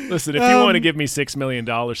 Listen, if you want to give me $6 million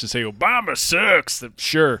to say Obama sucks, then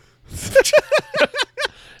sure.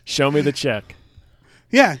 Show me the check.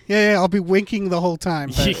 Yeah. I'll be winking the whole time.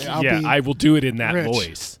 But I will do it in that rich.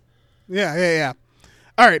 voice. Yeah.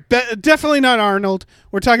 All right, Definitely Not Arnold.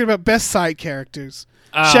 We're talking about best side characters.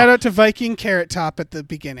 Shout out to Viking Carrot Top at the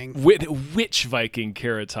beginning. Which Viking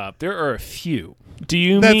Carrot Top? There are a few. Do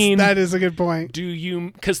you mean... That is a good point. Do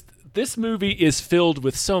you... Because this movie is filled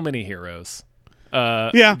with so many heroes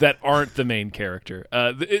yeah. that aren't the main character.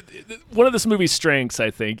 One of this movie's strengths,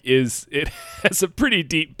 I think, is it has a pretty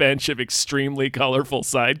deep bench of extremely colorful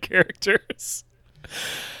side characters.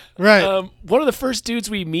 Right. One of the first dudes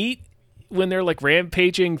we meet when they're like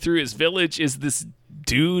rampaging through his village is this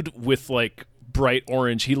dude with like bright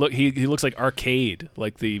orange. He looks like Arcade,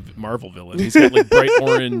 like the Marvel villain. He's got like bright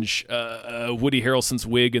orange Woody Harrelson's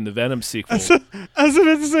wig in the Venom sequel. I was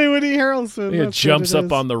about to say Woody Harrelson. Yeah, jumps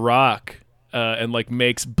up on the rock and like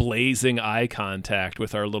makes blazing eye contact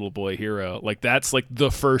with our little boy hero. Like that's like the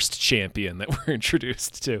first champion that we're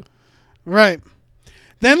introduced to. Right.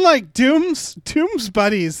 Then like Doom's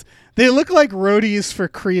buddies, they look like roadies for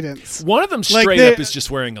Creedence. One of them straight up is just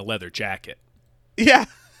wearing a leather jacket. Yeah.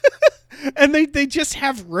 And they just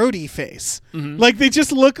have roadie face. Mm-hmm. Like they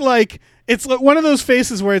just look like it's like one of those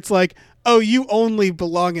faces where it's like, oh, you only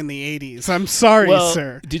belong in the 80s. I'm sorry,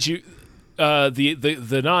 sir. Did you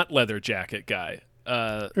the not leather jacket guy,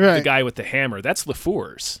 right. the guy with the hammer? That's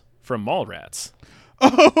LaFours from Mallrats.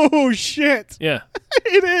 Oh shit! Yeah,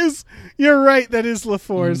 it is. You're right. That is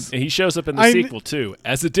LaFours. And he shows up in the sequel too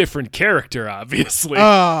as a different character, obviously.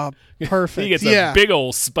 Oh, perfect. He gets a big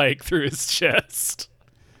old spike through his chest.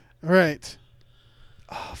 Right.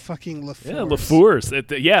 Oh, fucking LaFours. Yeah,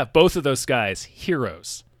 LaFours. Yeah, both of those guys,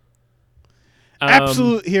 heroes.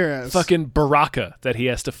 Absolute heroes. Fucking Baraka that he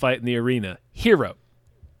has to fight in the arena. Hero.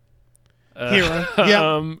 Hero.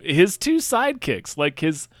 Yeah. His two sidekicks, like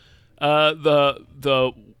his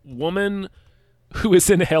the woman who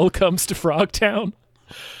is in Hell Comes to Frogtown.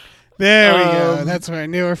 There we go. That's where I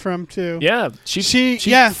knew her from too. Yeah, she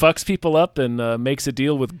fucks people up and makes a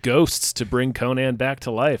deal with ghosts to bring Conan back to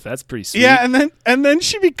life. That's pretty sweet. Yeah, and then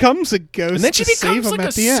she becomes a ghost. And then she to becomes save him like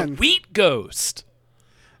at the end. Sweet ghost.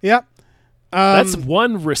 Yep. That's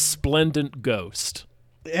one resplendent ghost.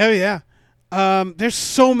 Oh yeah. There's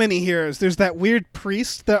so many heroes. There's that weird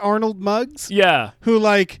priest that Arnold mugs. Yeah. Who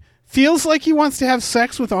like feels like he wants to have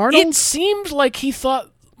sex with Arnold. It seemed like he thought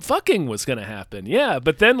fucking was going to happen. Yeah,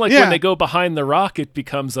 but then like when they go behind the rock, it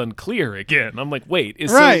becomes unclear again. I'm like, wait,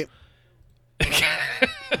 is right.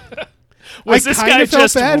 Was this guy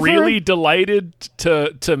just really delighted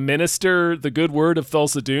to minister the good word of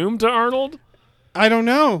Thulsa Doom to Arnold? I don't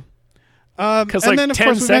know. Because like then,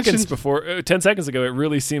 10 seconds ago, it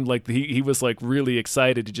really seemed like he was like really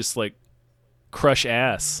excited to just like crush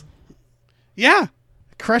ass. Yeah,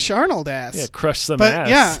 crush Arnold ass. Yeah, crush some ass.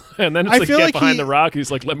 Yeah, and then it's like get behind the rock. He's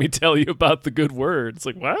like, "Let me tell you about the good word." It's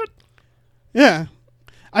like, what? Yeah,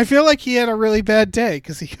 I feel like he had a really bad day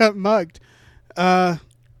because he got mugged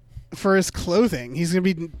for his clothing. He's gonna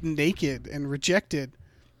be naked and rejected.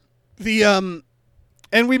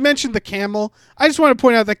 And we mentioned the camel. I just want to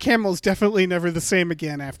point out that camel is definitely never the same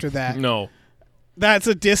again after that. No. That's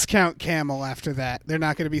a discount camel after that. They're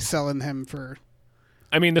not going to be selling him for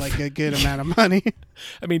a good amount of money.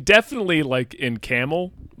 I mean, definitely like in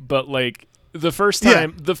camel, but like the first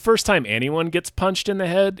time anyone gets punched in the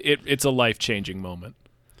head, it's a life-changing moment.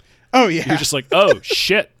 Oh, yeah. You're just like, oh,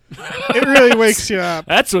 shit. It really wakes you up.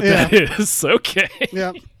 That's what that is. Okay.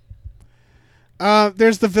 Yeah.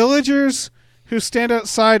 There's the villagers who stand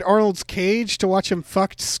outside Arnold's cage to watch him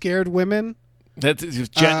fuck scared women. That's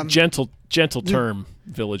gentle term,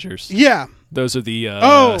 villagers. Yeah. Those are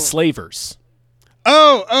the slavers.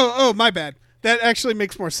 Oh, my bad. That actually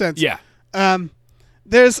makes more sense. Yeah.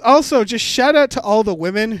 There's also just shout out to all the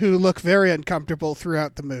women who look very uncomfortable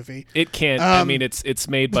throughout the movie. It can't. I mean, it's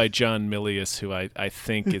made by John Milius, who I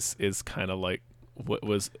think is kind of like what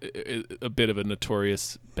was a bit of a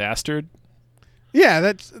notorious bastard. Yeah,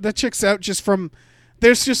 that checks out just from.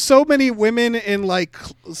 There's just so many women in like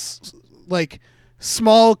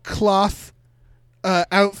small cloth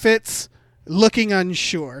outfits, looking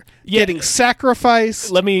unsure, getting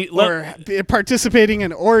sacrificed. Or participating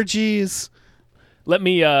in orgies. Let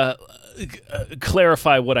me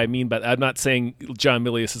clarify what I mean by that. I'm not saying John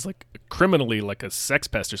Milius is like criminally like a sex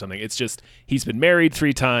pest or something. It's just he's been married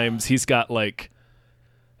 3 times. He's got like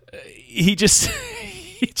he just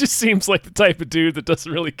seems like the type of dude that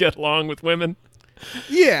doesn't really get along with women.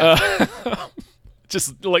 Yeah.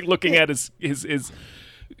 Just like looking at his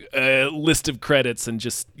list of credits and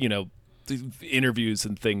just, interviews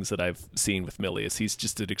and things that I've seen with Milius. He's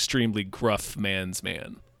just an extremely gruff man's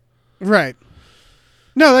man. Right.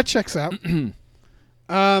 No, that checks out.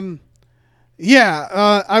 I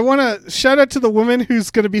want to shout out to the woman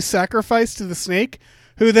who's going to be sacrificed to the snake,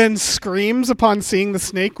 who then screams upon seeing the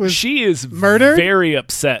snake was She is murdered. Very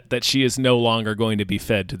upset that she is no longer going to be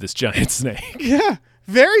fed to this giant snake. Yeah,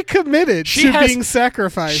 very committed to being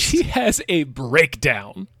sacrificed. She has a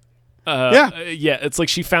breakdown. It's like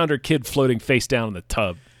she found her kid floating face down in the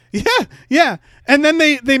tub. Yeah. And then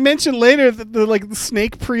they mention later that the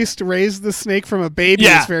snake priest raised the snake from a baby.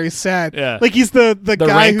 It's very sad. Yeah. Like he's the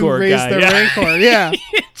guy who raised the rancor. Yeah.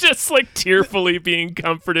 Just like tearfully being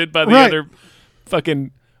comforted by the other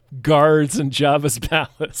fucking guards in Jabba's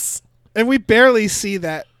palace. And we barely see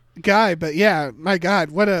that guy, but yeah, my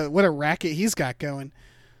God, what a racket he's got going.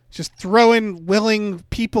 Just throwing willing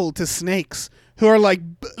people to snakes who are like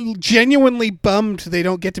genuinely bummed they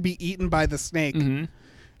don't get to be eaten by the snake. Mm-hmm.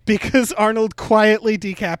 Because Arnold quietly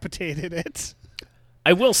decapitated it.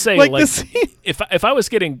 I will say, if I was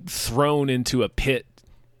getting thrown into a pit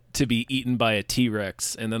to be eaten by a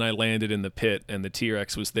T-Rex, and then I landed in the pit, and the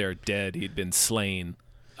T-Rex was there dead, he'd been slain,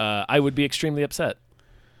 I would be extremely upset.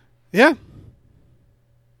 Yeah.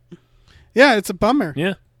 Yeah, it's a bummer.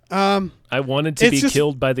 Yeah. I wanted to be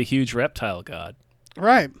killed by the huge reptile god.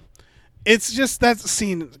 Right. It's just that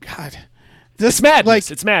scene. God. It's madness.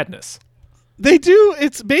 It's madness. They do.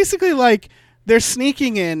 It's basically like they're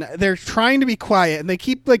sneaking in. They're trying to be quiet, and they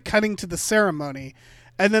keep like cutting to the ceremony.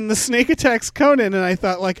 And then the snake attacks Conan, and I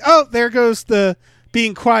thought like, oh, there goes the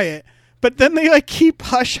being quiet. But then they like keep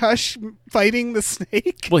hush hush fighting the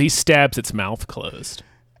snake. Well, he stabs its mouth closed.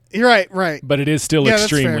 You're right. But it is still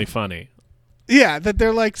extremely funny. Yeah, that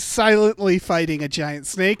they're like silently fighting a giant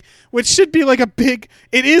snake, which should be like it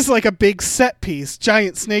is like a big set piece,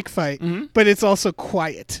 giant snake fight, but it's also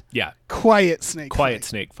quiet. Yeah. Quiet snake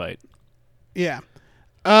fight. Yeah.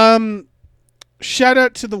 Shout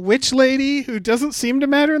out to the witch lady who doesn't seem to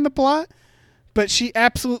matter in the plot, but she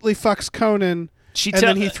absolutely fucks Conan. And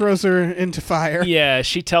then he throws her into fire. Yeah,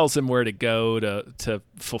 she tells him where to go to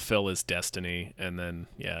fulfill his destiny, and then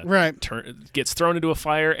gets thrown into a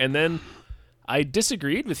fire, and then I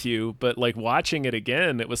disagreed with you, but like watching it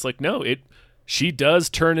again, it was like, no, she does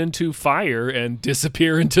turn into fire and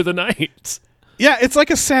disappear into the night. Yeah, it's like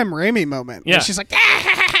a Sam Raimi moment. Yeah. Where she's like,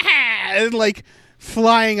 and like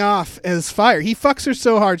flying off as fire. He fucks her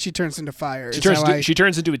so hard she turns into fire. She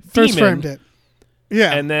turns into a demon. First framed it.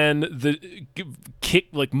 Yeah. And then the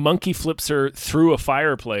monkey flips her through a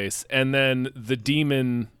fireplace, and then the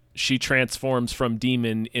demon, she transforms from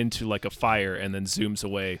demon into like a fire and then zooms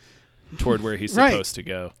away toward where he's supposed to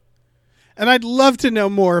go. And I'd love to know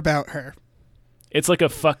more about her. It's like a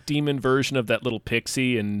fuck demon version of that little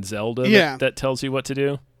pixie in Zelda that tells you what to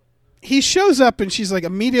do. He shows up and she's like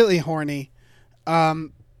immediately horny.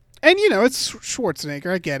 And it's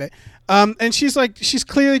Schwarzenegger, I get it. And she's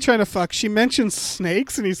clearly trying to fuck. She mentions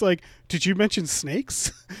snakes, and he's like, "Did you mention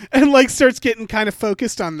snakes?" And like starts getting kind of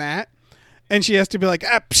focused on that. And she has to be like,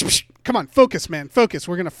 "Come on, focus, man, focus.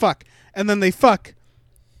 We're gonna fuck." And then they fuck.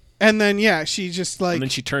 And then she just like. And then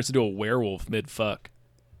she turns into a werewolf mid fuck.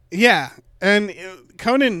 Yeah, and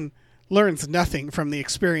Conan learns nothing from the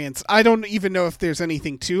experience. I don't even know if there's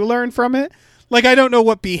anything to learn from it. Like, I don't know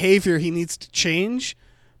what behavior he needs to change,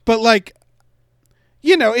 but like.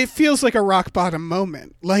 It feels like a rock bottom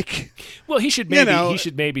moment. Like, well, he should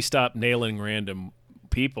maybe stop nailing random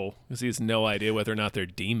people because he has no idea whether or not they're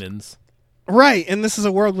demons. Right, and this is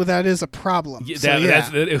a world where that is a problem. This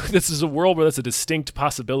is a world where that's a distinct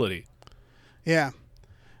possibility. Yeah.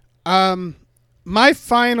 My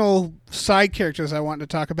final side characters I want to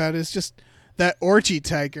talk about is just that orgy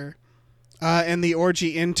tiger and the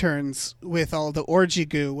orgy interns with all the orgy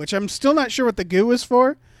goo, which I'm still not sure what the goo is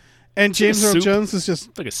for. And James Earl Jones is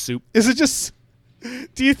just... like a soup. Is it just...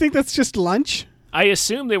 Do you think that's just lunch? I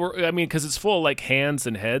assume they were... I mean, because it's full of, like, hands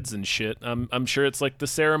and heads and shit. I'm sure it's like the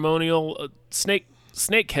ceremonial snake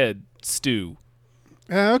head stew.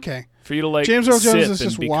 Okay. For you to, like, James Earl Jones is and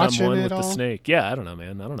just become watching one it with all. the snake. Yeah, I don't know,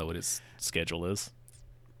 man. I don't know what his schedule is.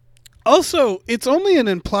 Also, it's only an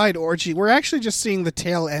implied orgy. We're actually just seeing the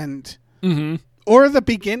tail end. Mm-hmm. Or the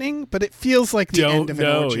beginning, but it feels like the end of an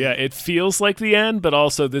orgy. Yeah, it feels like the end, but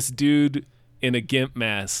also this dude in a gimp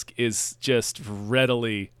mask is just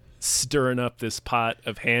readily stirring up this pot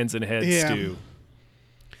of hands and head stew.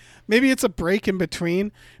 Maybe it's a break in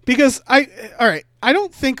between. Because I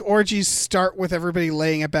don't think orgies start with everybody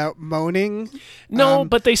laying about moaning. No,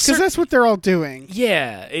 but they... Because that's what they're all doing.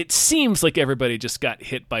 Yeah, it seems like everybody just got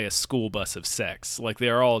hit by a school bus of sex. Like,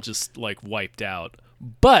 they're all just, like, wiped out.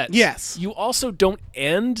 But yes, you also don't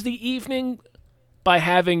end the evening by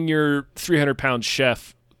having your 300-pound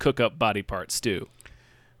chef cook up body part stew.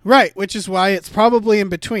 Right, which is why it's probably in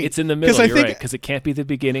between. It's in the middle, you're right, because it can't be the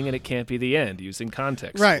beginning and it can't be the end, using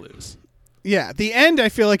context clues. Yeah, the end, I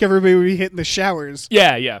feel like everybody would be hitting the showers.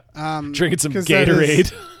 Yeah. Drinking some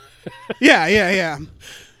Gatorade. Yeah. You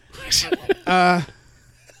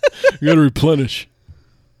gotta replenish.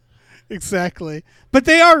 Exactly. But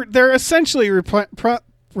they're essentially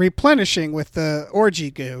replenishing with the orgy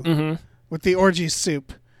goo, with the orgy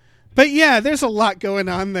soup. But yeah, there's a lot going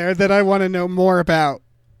on there that I want to know more about.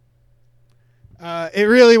 It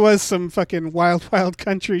really was some fucking wild, wild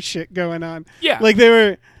country shit going on. Yeah. Like they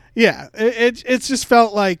were, it just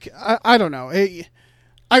felt like, I don't know.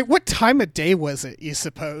 What time of day was it, you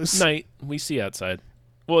suppose? Night. We see outside.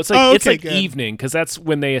 Well, it's like it's like evening, because that's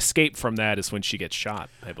when they escape from that is when she gets shot,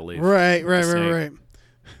 I believe. Right.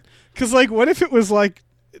 Because, like, what if it was, like,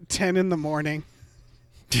 10 in the morning?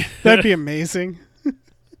 That'd be amazing.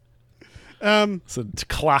 So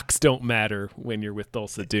clocks don't matter when you're with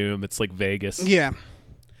Dulce Doom. It's like Vegas. Yeah.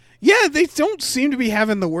 Yeah, they don't seem to be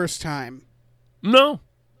having the worst time. No.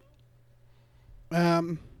 I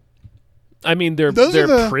mean, they're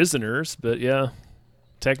prisoners, but yeah,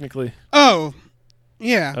 technically. Oh,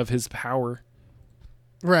 yeah. Of his power.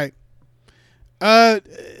 Right.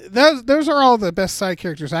 Those are all the best side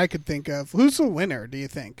characters I could think of. Who's the winner, do you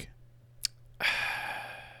think?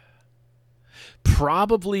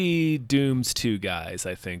 Probably Doom's two guys,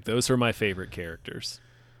 I think. Those are my favorite characters.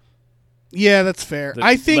 Yeah, that's fair.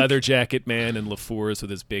 I think Leather Jacket Man and LaFours with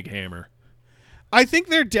his big hammer. I think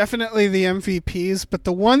they're definitely the MVPs, but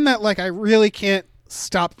the one that like I really can't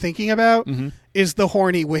stop thinking about is the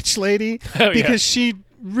horny witch lady because she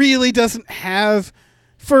really doesn't have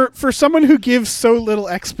for someone who gives so little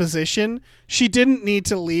exposition, she didn't need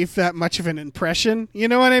to leave that much of an impression. You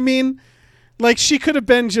know what I mean? Like she could have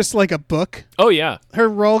been just like a book. Oh yeah. Her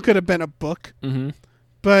role could have been a book.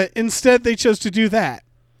 But instead they chose to do that.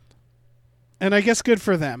 And I guess good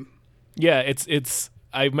for them. Yeah, it's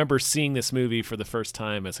I remember seeing this movie for the first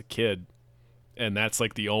time as a kid, and that's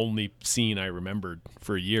like the only scene I remembered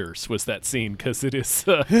for years was that scene because it is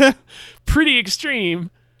pretty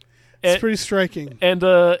extreme. It's pretty striking. And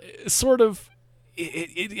sort of,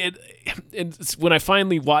 and when I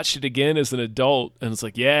finally watched it again as an adult, and it's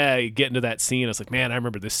like, yeah, you get into that scene, I was like, man, I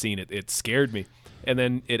remember this scene. It scared me. And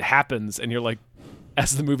then it happens, and you're like,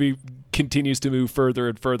 as the movie continues to move further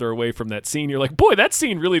and further away from that scene. You're like, boy, that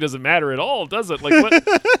scene really doesn't matter at all, does it? Like, what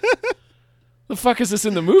the fuck is this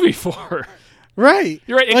in the movie for? Right.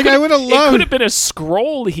 You're right. I would have It loved. could have been a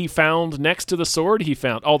scroll he found next to the sword he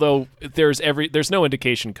found. Although there's no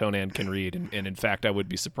indication Conan can read, and in fact, I would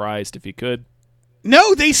be surprised if he could.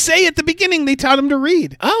 No, they say at the beginning they taught him to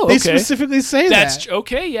read. Oh, They okay. specifically say that.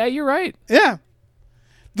 Okay. Yeah, you're right. Yeah.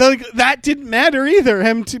 That didn't matter either.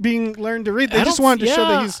 Him to being learned to read. They just wanted to show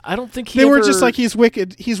that he's. I don't think he. They were ever- just like he's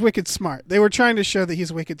wicked. He's wicked smart. They were trying to show that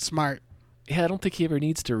he's wicked smart. Yeah, I don't think he ever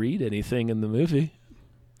needs to read anything in the movie.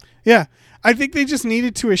 Yeah, I think they just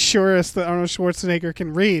needed to assure us that Arnold Schwarzenegger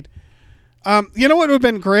can read. You know what would have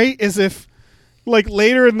been great is if, like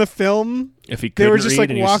later in the film, If he they couldn't were just read like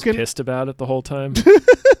and he was walking. just pissed about it the whole time,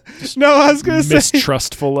 No, I was gonna say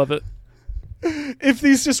mistrustful of it. if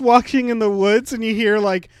he's just walking in the woods and you hear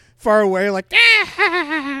like far away like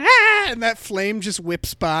and that flame just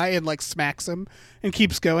whips by and like smacks him and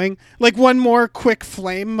keeps going, like one more quick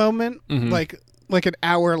flame moment, like an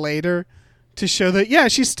hour later, to show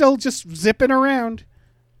that she's still just zipping around,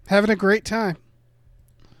 having a great time.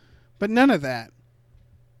 But none of that.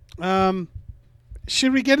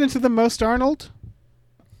 Should we get into the most Arnold?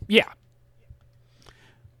 Yeah.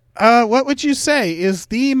 What would you say is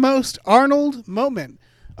the most Arnold moment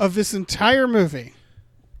of this entire movie?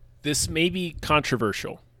 This may be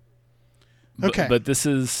controversial. Okay. But this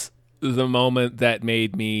is the moment that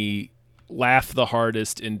made me laugh the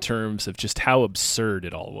hardest in terms of just how absurd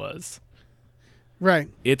it all was. Right.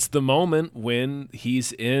 It's the moment when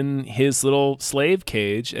he's in his little slave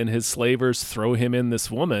cage and his slavers throw him in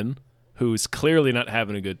this woman who's clearly not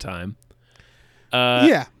having a good time.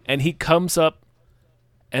 Yeah. And he comes up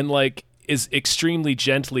and like is extremely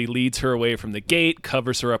gently leads her away from the gate,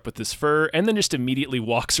 covers her up with his fur, and then just immediately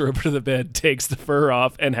walks her over to the bed, takes the fur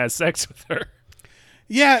off, and has sex with her.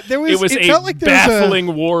 Yeah, there was. It was felt like there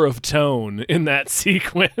baffling war of tone in that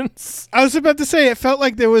sequence. I was about to say it felt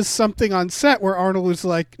like there was something on set where Arnold was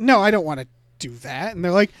like, "No, I don't want to do that," and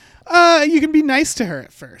they're like, "You can be nice to her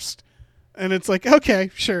at first," and it's like,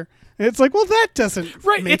 "Okay, sure." And it's like, well, that doesn't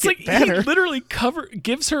Right, make it's it like better. he literally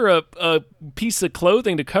gives her a piece of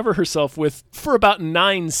clothing to cover herself with for about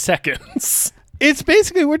 9 seconds. It's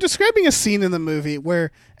basically we're describing a scene in the movie where,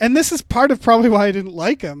 and this is part of probably why I didn't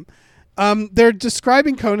like him. They're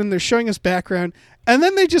describing Conan, they're showing his background, and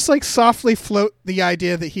then they just like softly float the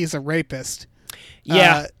idea that he's a rapist.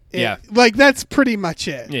 Yeah. Yeah. Like that's pretty much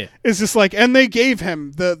it. Yeah. It's just like, and they gave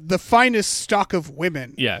him the finest stock of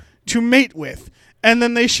women Yeah. to mate with. And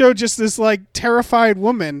then they show just this like terrified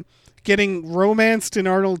woman getting romanced in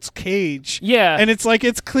Arnold's cage. Yeah. And it's like,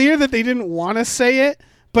 it's clear that they didn't want to say it,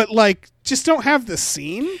 but like, just don't have the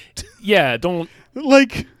scene. Yeah, don't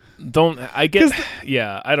I get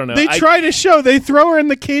yeah, I don't know. They try to show, they throw her in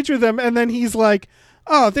the cage with him, and then he's like,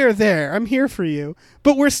 "Oh, they're there. I'm here for you,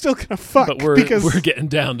 but we're still gonna fuck but we're getting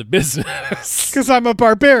down to business." because I'm a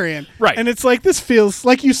barbarian." Right. And it's like, this feels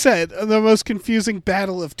like you said, the most confusing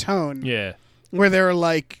battle of tone. Yeah. Where they're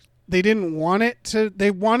like, they didn't want it to. They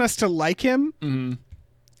want us to like him,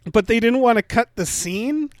 but they didn't want to cut the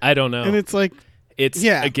scene. I don't know. And it's like,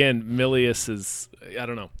 again, Milius is I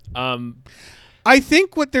don't know. I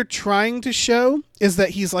think what they're trying to show is that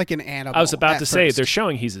he's like an animal. I was about to say first. they're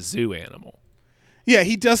showing he's a zoo animal. Yeah,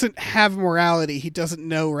 he doesn't have morality. He doesn't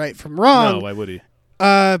know right from wrong. No, why would he?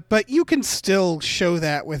 But you can still show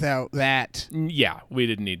that without that. Yeah, we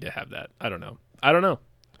didn't need to have that. I don't know.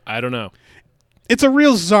 It's a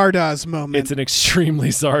real Zardoz moment. It's an extremely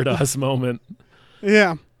Zardoz moment.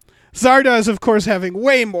 Yeah. Zardoz, of course, having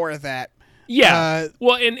way more of that. Yeah.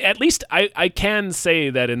 Well, and at least I can say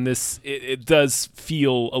that in this, it does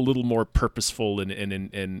feel a little more purposeful and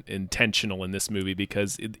intentional in this movie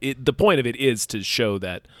because the point of it is to show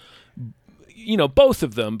that, both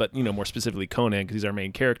of them, but, more specifically Conan, because he's our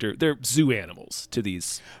main character, they're zoo animals to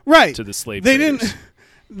these, right. to the slave They traders.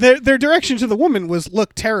 didn't. Their direction to the woman was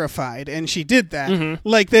look terrified, and she did that. Mm-hmm.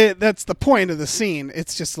 Like that's the point of the scene.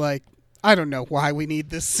 It's just like, I don't know why we need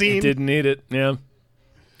this scene. Didn't need it. Yeah.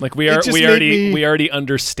 Like we just already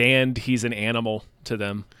understand he's an animal to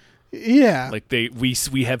them. Yeah. Like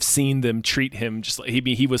we have seen them treat him just like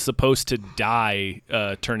he was supposed to die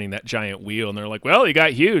turning that giant wheel, and they're like, well, he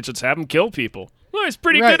got huge. Let's have him kill people. Well, he's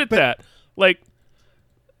pretty Right, good at but- that. Like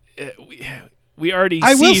we already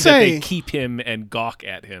I will see that they say- keep him and gawk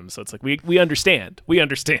at him, so it's like we understand. We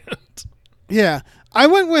understand. Yeah. I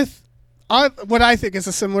went with what I think is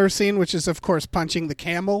a similar scene, which is of course punching the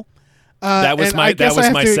camel. That was and I guess I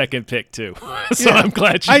have my to- second pick too. So Yeah. I'm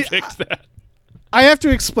glad you I- picked that. I have to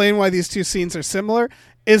explain why these two scenes are similar.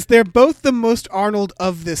 Is they're both the most Arnold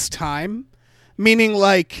of this time, meaning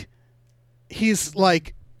like he's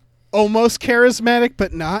like almost charismatic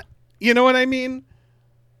but not. You know what I mean?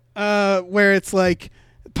 Where it's like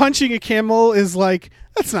punching a camel is like,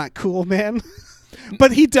 that's not cool, man.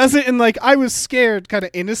 But he does it in like, I was scared kind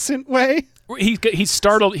of innocent way. He's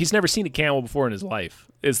startled. He's never seen a camel before in his life.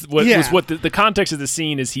 Was what the context of the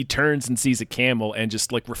scene is. He turns and sees a camel and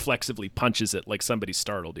just like reflexively punches it like somebody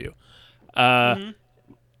startled you. And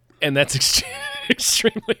that's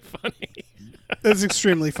extremely funny. That's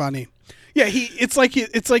extremely funny. Yeah, it's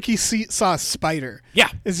like he saw a spider. Yeah,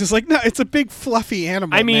 it's just like, no, it's a big fluffy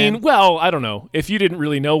animal. I mean, man. well, I don't know. If you didn't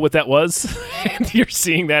really know what that was, and you're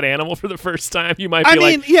seeing that animal for the first time, you might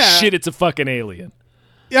be shit, it's a fucking alien.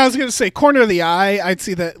 Yeah, I was gonna say, corner of the eye, I'd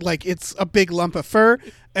see that like it's a big lump of fur,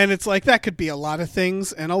 and it's like that could be a lot of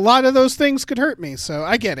things, and a lot of those things could hurt me. So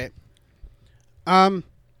I get it.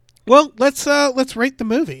 Well, let's rate the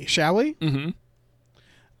movie, shall we? Mm-hmm.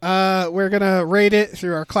 We're gonna rate it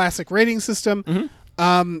through our classic rating system.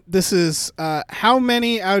 Mm-hmm. This is how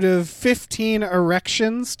many out of 15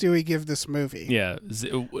 erections do we give this movie? Yeah,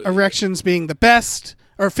 erections being the best,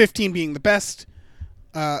 or 15 being the best,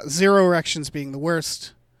 0 erections being the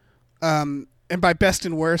worst. And by best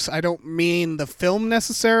and worst, I don't mean the film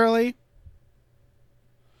necessarily.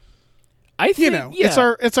 I think,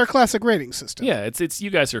 it's our classic rating system. Yeah, it's you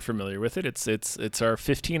guys are familiar with it. It's our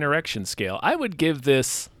 15 erection scale. I would give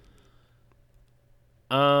this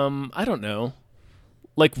I don't know.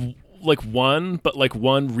 Like one, but like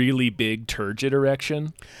one really big turgid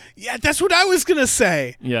erection. Yeah, that's what I was going to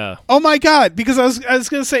say. Yeah. Oh my god, because I was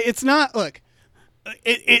going to say it's not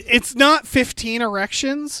it's not 15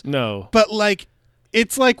 erections. No. But like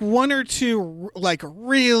it's like 1 or 2 like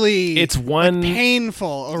really it's one like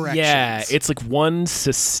painful erections. Yeah, it's like one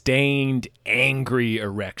sustained angry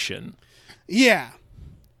erection. Yeah.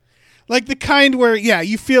 Like the kind where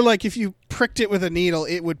you feel like if you pricked it with a needle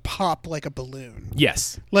it would pop like a balloon.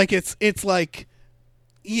 Yes. Like it's like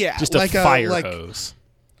just like a fire hose.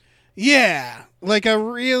 Yeah. Like a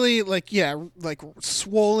really like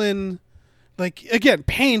swollen, like again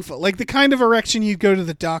painful, like the kind of erection you'd go to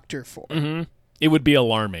the doctor for. Mm-hmm. It would be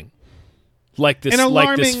alarming. Like this film.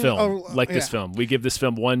 We give this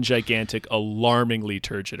film one gigantic, alarmingly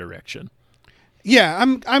turgid erection.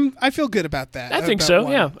 Yeah, I feel good about that. I think so.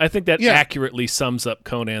 Yeah, I think that accurately sums up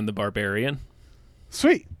Conan the Barbarian.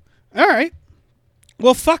 Sweet. All right.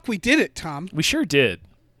 Well, fuck, we did it, Tom. We sure did.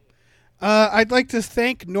 I'd like to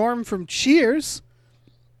thank Norm from Cheers.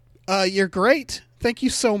 You're great. Thank you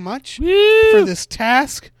so much for this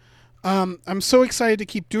task. I'm so excited to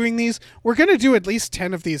keep doing these. We're gonna do at least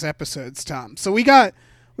 10 of these episodes, Tom. So we got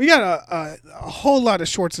a whole lot of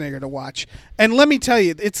Schwarzenegger to watch, and let me tell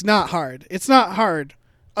you, it's not hard. It's not hard,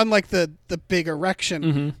 unlike the big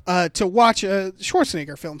erection, to watch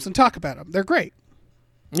Schwarzenegger films and talk about them. They're great.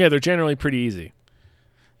 Yeah, they're generally pretty easy.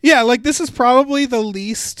 Yeah, like this is probably the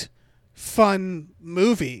least fun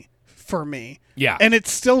movie for me. Yeah, and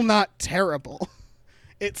it's still not terrible.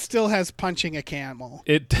 It still has punching a camel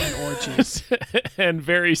and orgies. And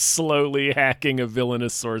very slowly hacking a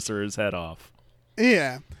villainous sorcerer's head off.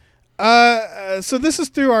 Yeah. So this is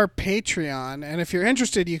through our Patreon, and if you're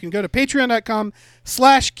interested, you can go to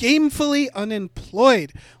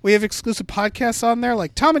patreon.com/gamefullyunemployed. We have exclusive podcasts on there,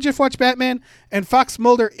 like Tom and Jeff Watch Batman, and Fox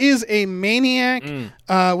Mulder is a Maniac.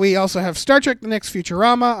 We also have Star Trek The Next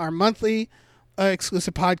Futurama, our monthly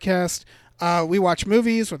exclusive podcast. We watch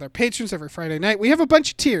movies with our patrons every Friday night. We have a bunch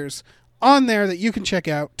of tiers on there that you can check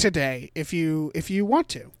out today if you want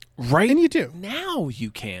to. Right. And you do. Now you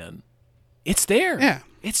can. It's there. Yeah.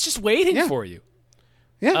 It's just waiting for you.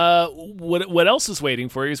 Yeah. What else is waiting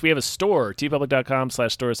for you is we have a store,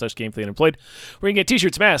 tpublic.com/store/gamefullyunemployed, where you can get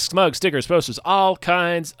t-shirts, masks, mugs, stickers, posters, all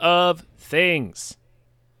kinds of things.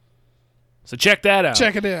 So check that out.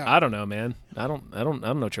 Check it out. I don't know, man. I don't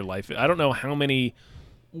know what your life is. I don't know how many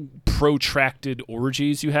protracted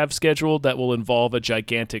orgies you have scheduled that will involve a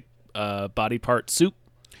gigantic body part soup.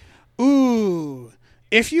 Ooh.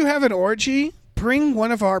 If you have an orgy, bring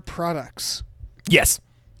one of our products. Yes.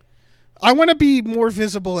 I want to be more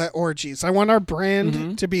visible at orgies. I want our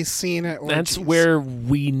brand to be seen at orgies. That's where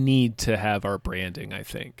we need to have our branding, I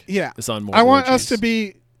think. Yeah. Is on more I want orgies. us to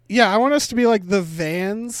be I want us to be like the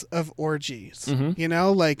Vans of orgies. You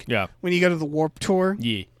know, like when you go to the Warped Tour.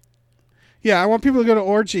 Yeah. Yeah, I want people to go to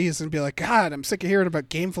orgies and be like, God, I'm sick of hearing about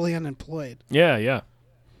Gamefully Unemployed. Yeah, yeah.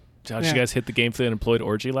 Did you guys hit the Gamefully Unemployed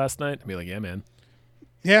orgy last night? I'd be like, yeah, man.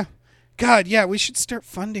 Yeah. God, yeah, we should start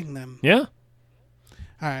funding them. Yeah.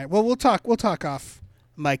 All right. Well, we'll talk off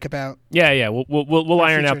mic about. Yeah. We'll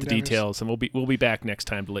iron out the endeavors. details, and we'll be back next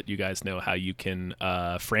time to let you guys know how you can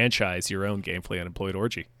franchise your own Gamefully Unemployed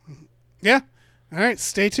orgy. Yeah. All right,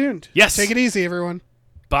 stay tuned. Yes. Take it easy, everyone.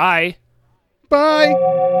 Bye. Bye.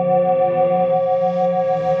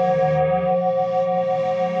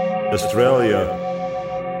 Australia